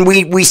 Well, and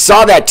we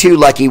saw that too,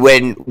 Lucky,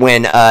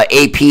 when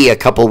AP a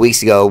couple of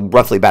weeks ago,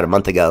 roughly about a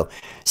month ago,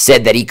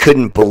 said that he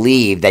couldn't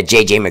believe that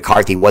J.J.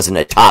 McCarthy wasn't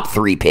a top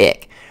 3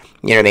 pick.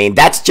 You know what I mean?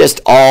 That's just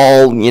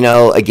all,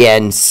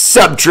 again,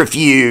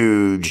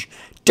 subterfuge.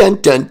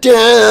 Dun, dun,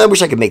 dun. I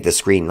wish I could make the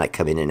screen like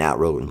come in and out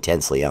real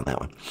intensely on that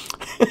one.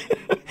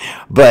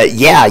 But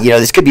yeah,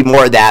 this could be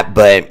more of that,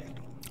 but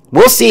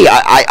we'll see.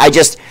 I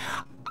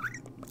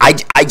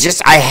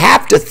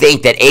have to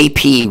think that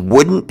AP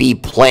wouldn't be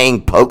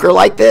playing poker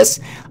like this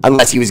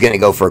unless he was going to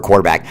go for a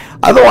quarterback.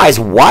 Otherwise,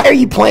 why are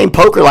you playing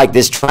poker like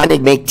this, trying to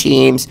make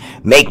teams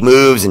make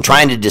moves and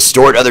trying to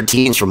distort other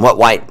teams from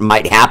what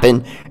might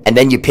happen, and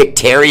then you pick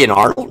Terry and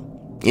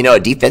Arnold, a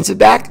defensive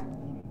back?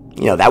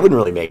 That wouldn't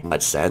really make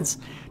much sense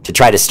to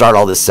try to start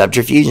all this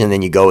subterfuge and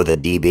then you go with a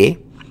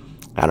DB.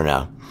 I don't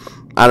know.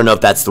 I don't know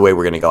if that's the way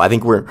we're going to go. I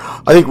think we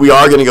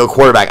are going to go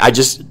quarterback. I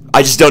just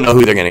don't know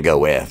who they're going to go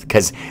with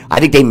because I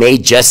think they may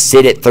just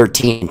sit at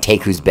 13 and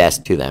take who's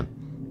best to them.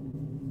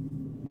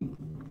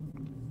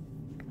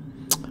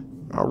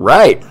 All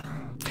right.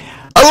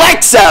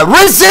 Alexa,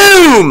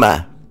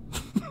 resume!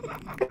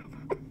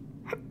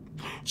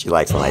 She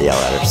likes when I yell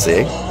at her.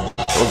 See?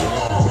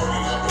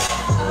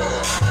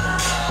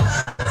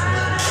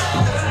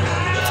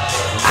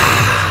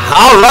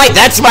 All right,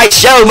 that's my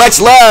show.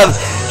 Much love.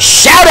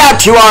 Shout out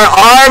to our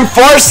armed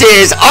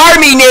forces,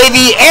 Army,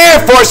 Navy, Air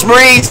Force,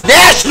 Marines,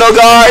 National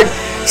Guard,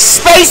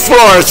 Space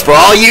Force, for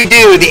all you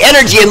do. The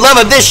energy and love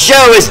of this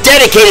show is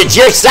dedicated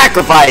to your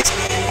sacrifice.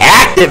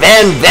 Active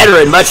and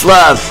veteran, much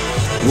love.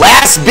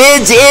 Last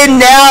bids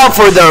in now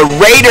for the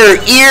Raider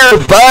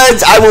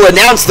earbuds. I will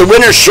announce the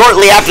winner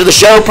shortly after the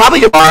show,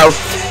 probably tomorrow.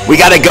 We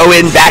got to go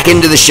back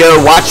into the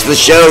show, watch the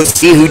show,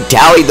 see who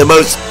tallied the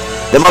most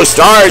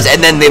stars,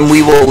 and then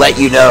we will let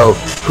you know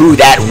who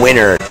that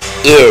winner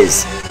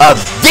is of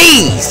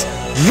these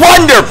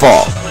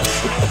wonderful.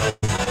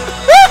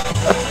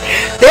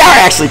 They are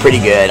actually pretty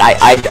good.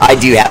 I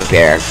do have a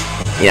pair,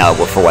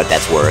 for what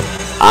that's worth.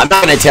 I'm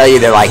not going to tell you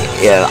they're like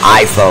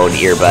iPhone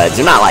earbuds.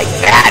 They're not like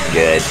that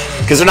good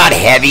because they're not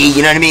heavy.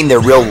 You know what I mean? They're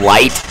real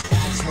light.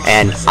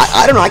 And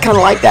I don't know. I kind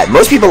of like that.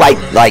 Most people like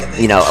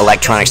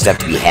electronic stuff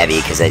to be heavy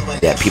because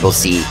people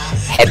see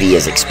heavy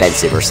as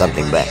expensive or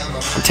something. But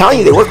I'm telling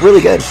you, they work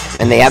really good.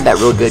 And they have that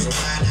real good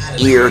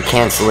ear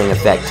canceling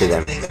effect to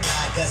them.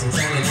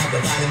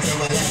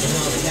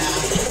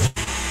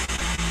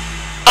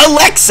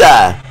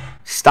 Alexa,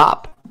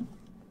 stop. I'm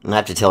going to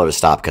have to tell her to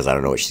stop because I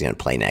don't know what she's going to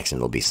play next, and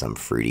it'll be some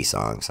fruity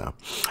song. So,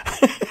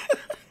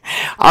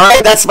 all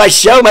right, that's my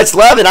show. Much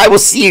love, and I will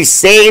see you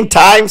same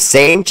time,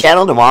 same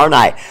channel tomorrow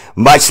night.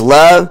 Much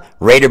love.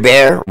 Raider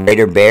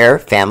Bear,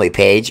 family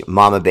page,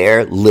 Mama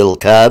Bear, Little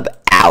Cub,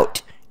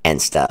 out, and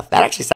stuff. That actually sounds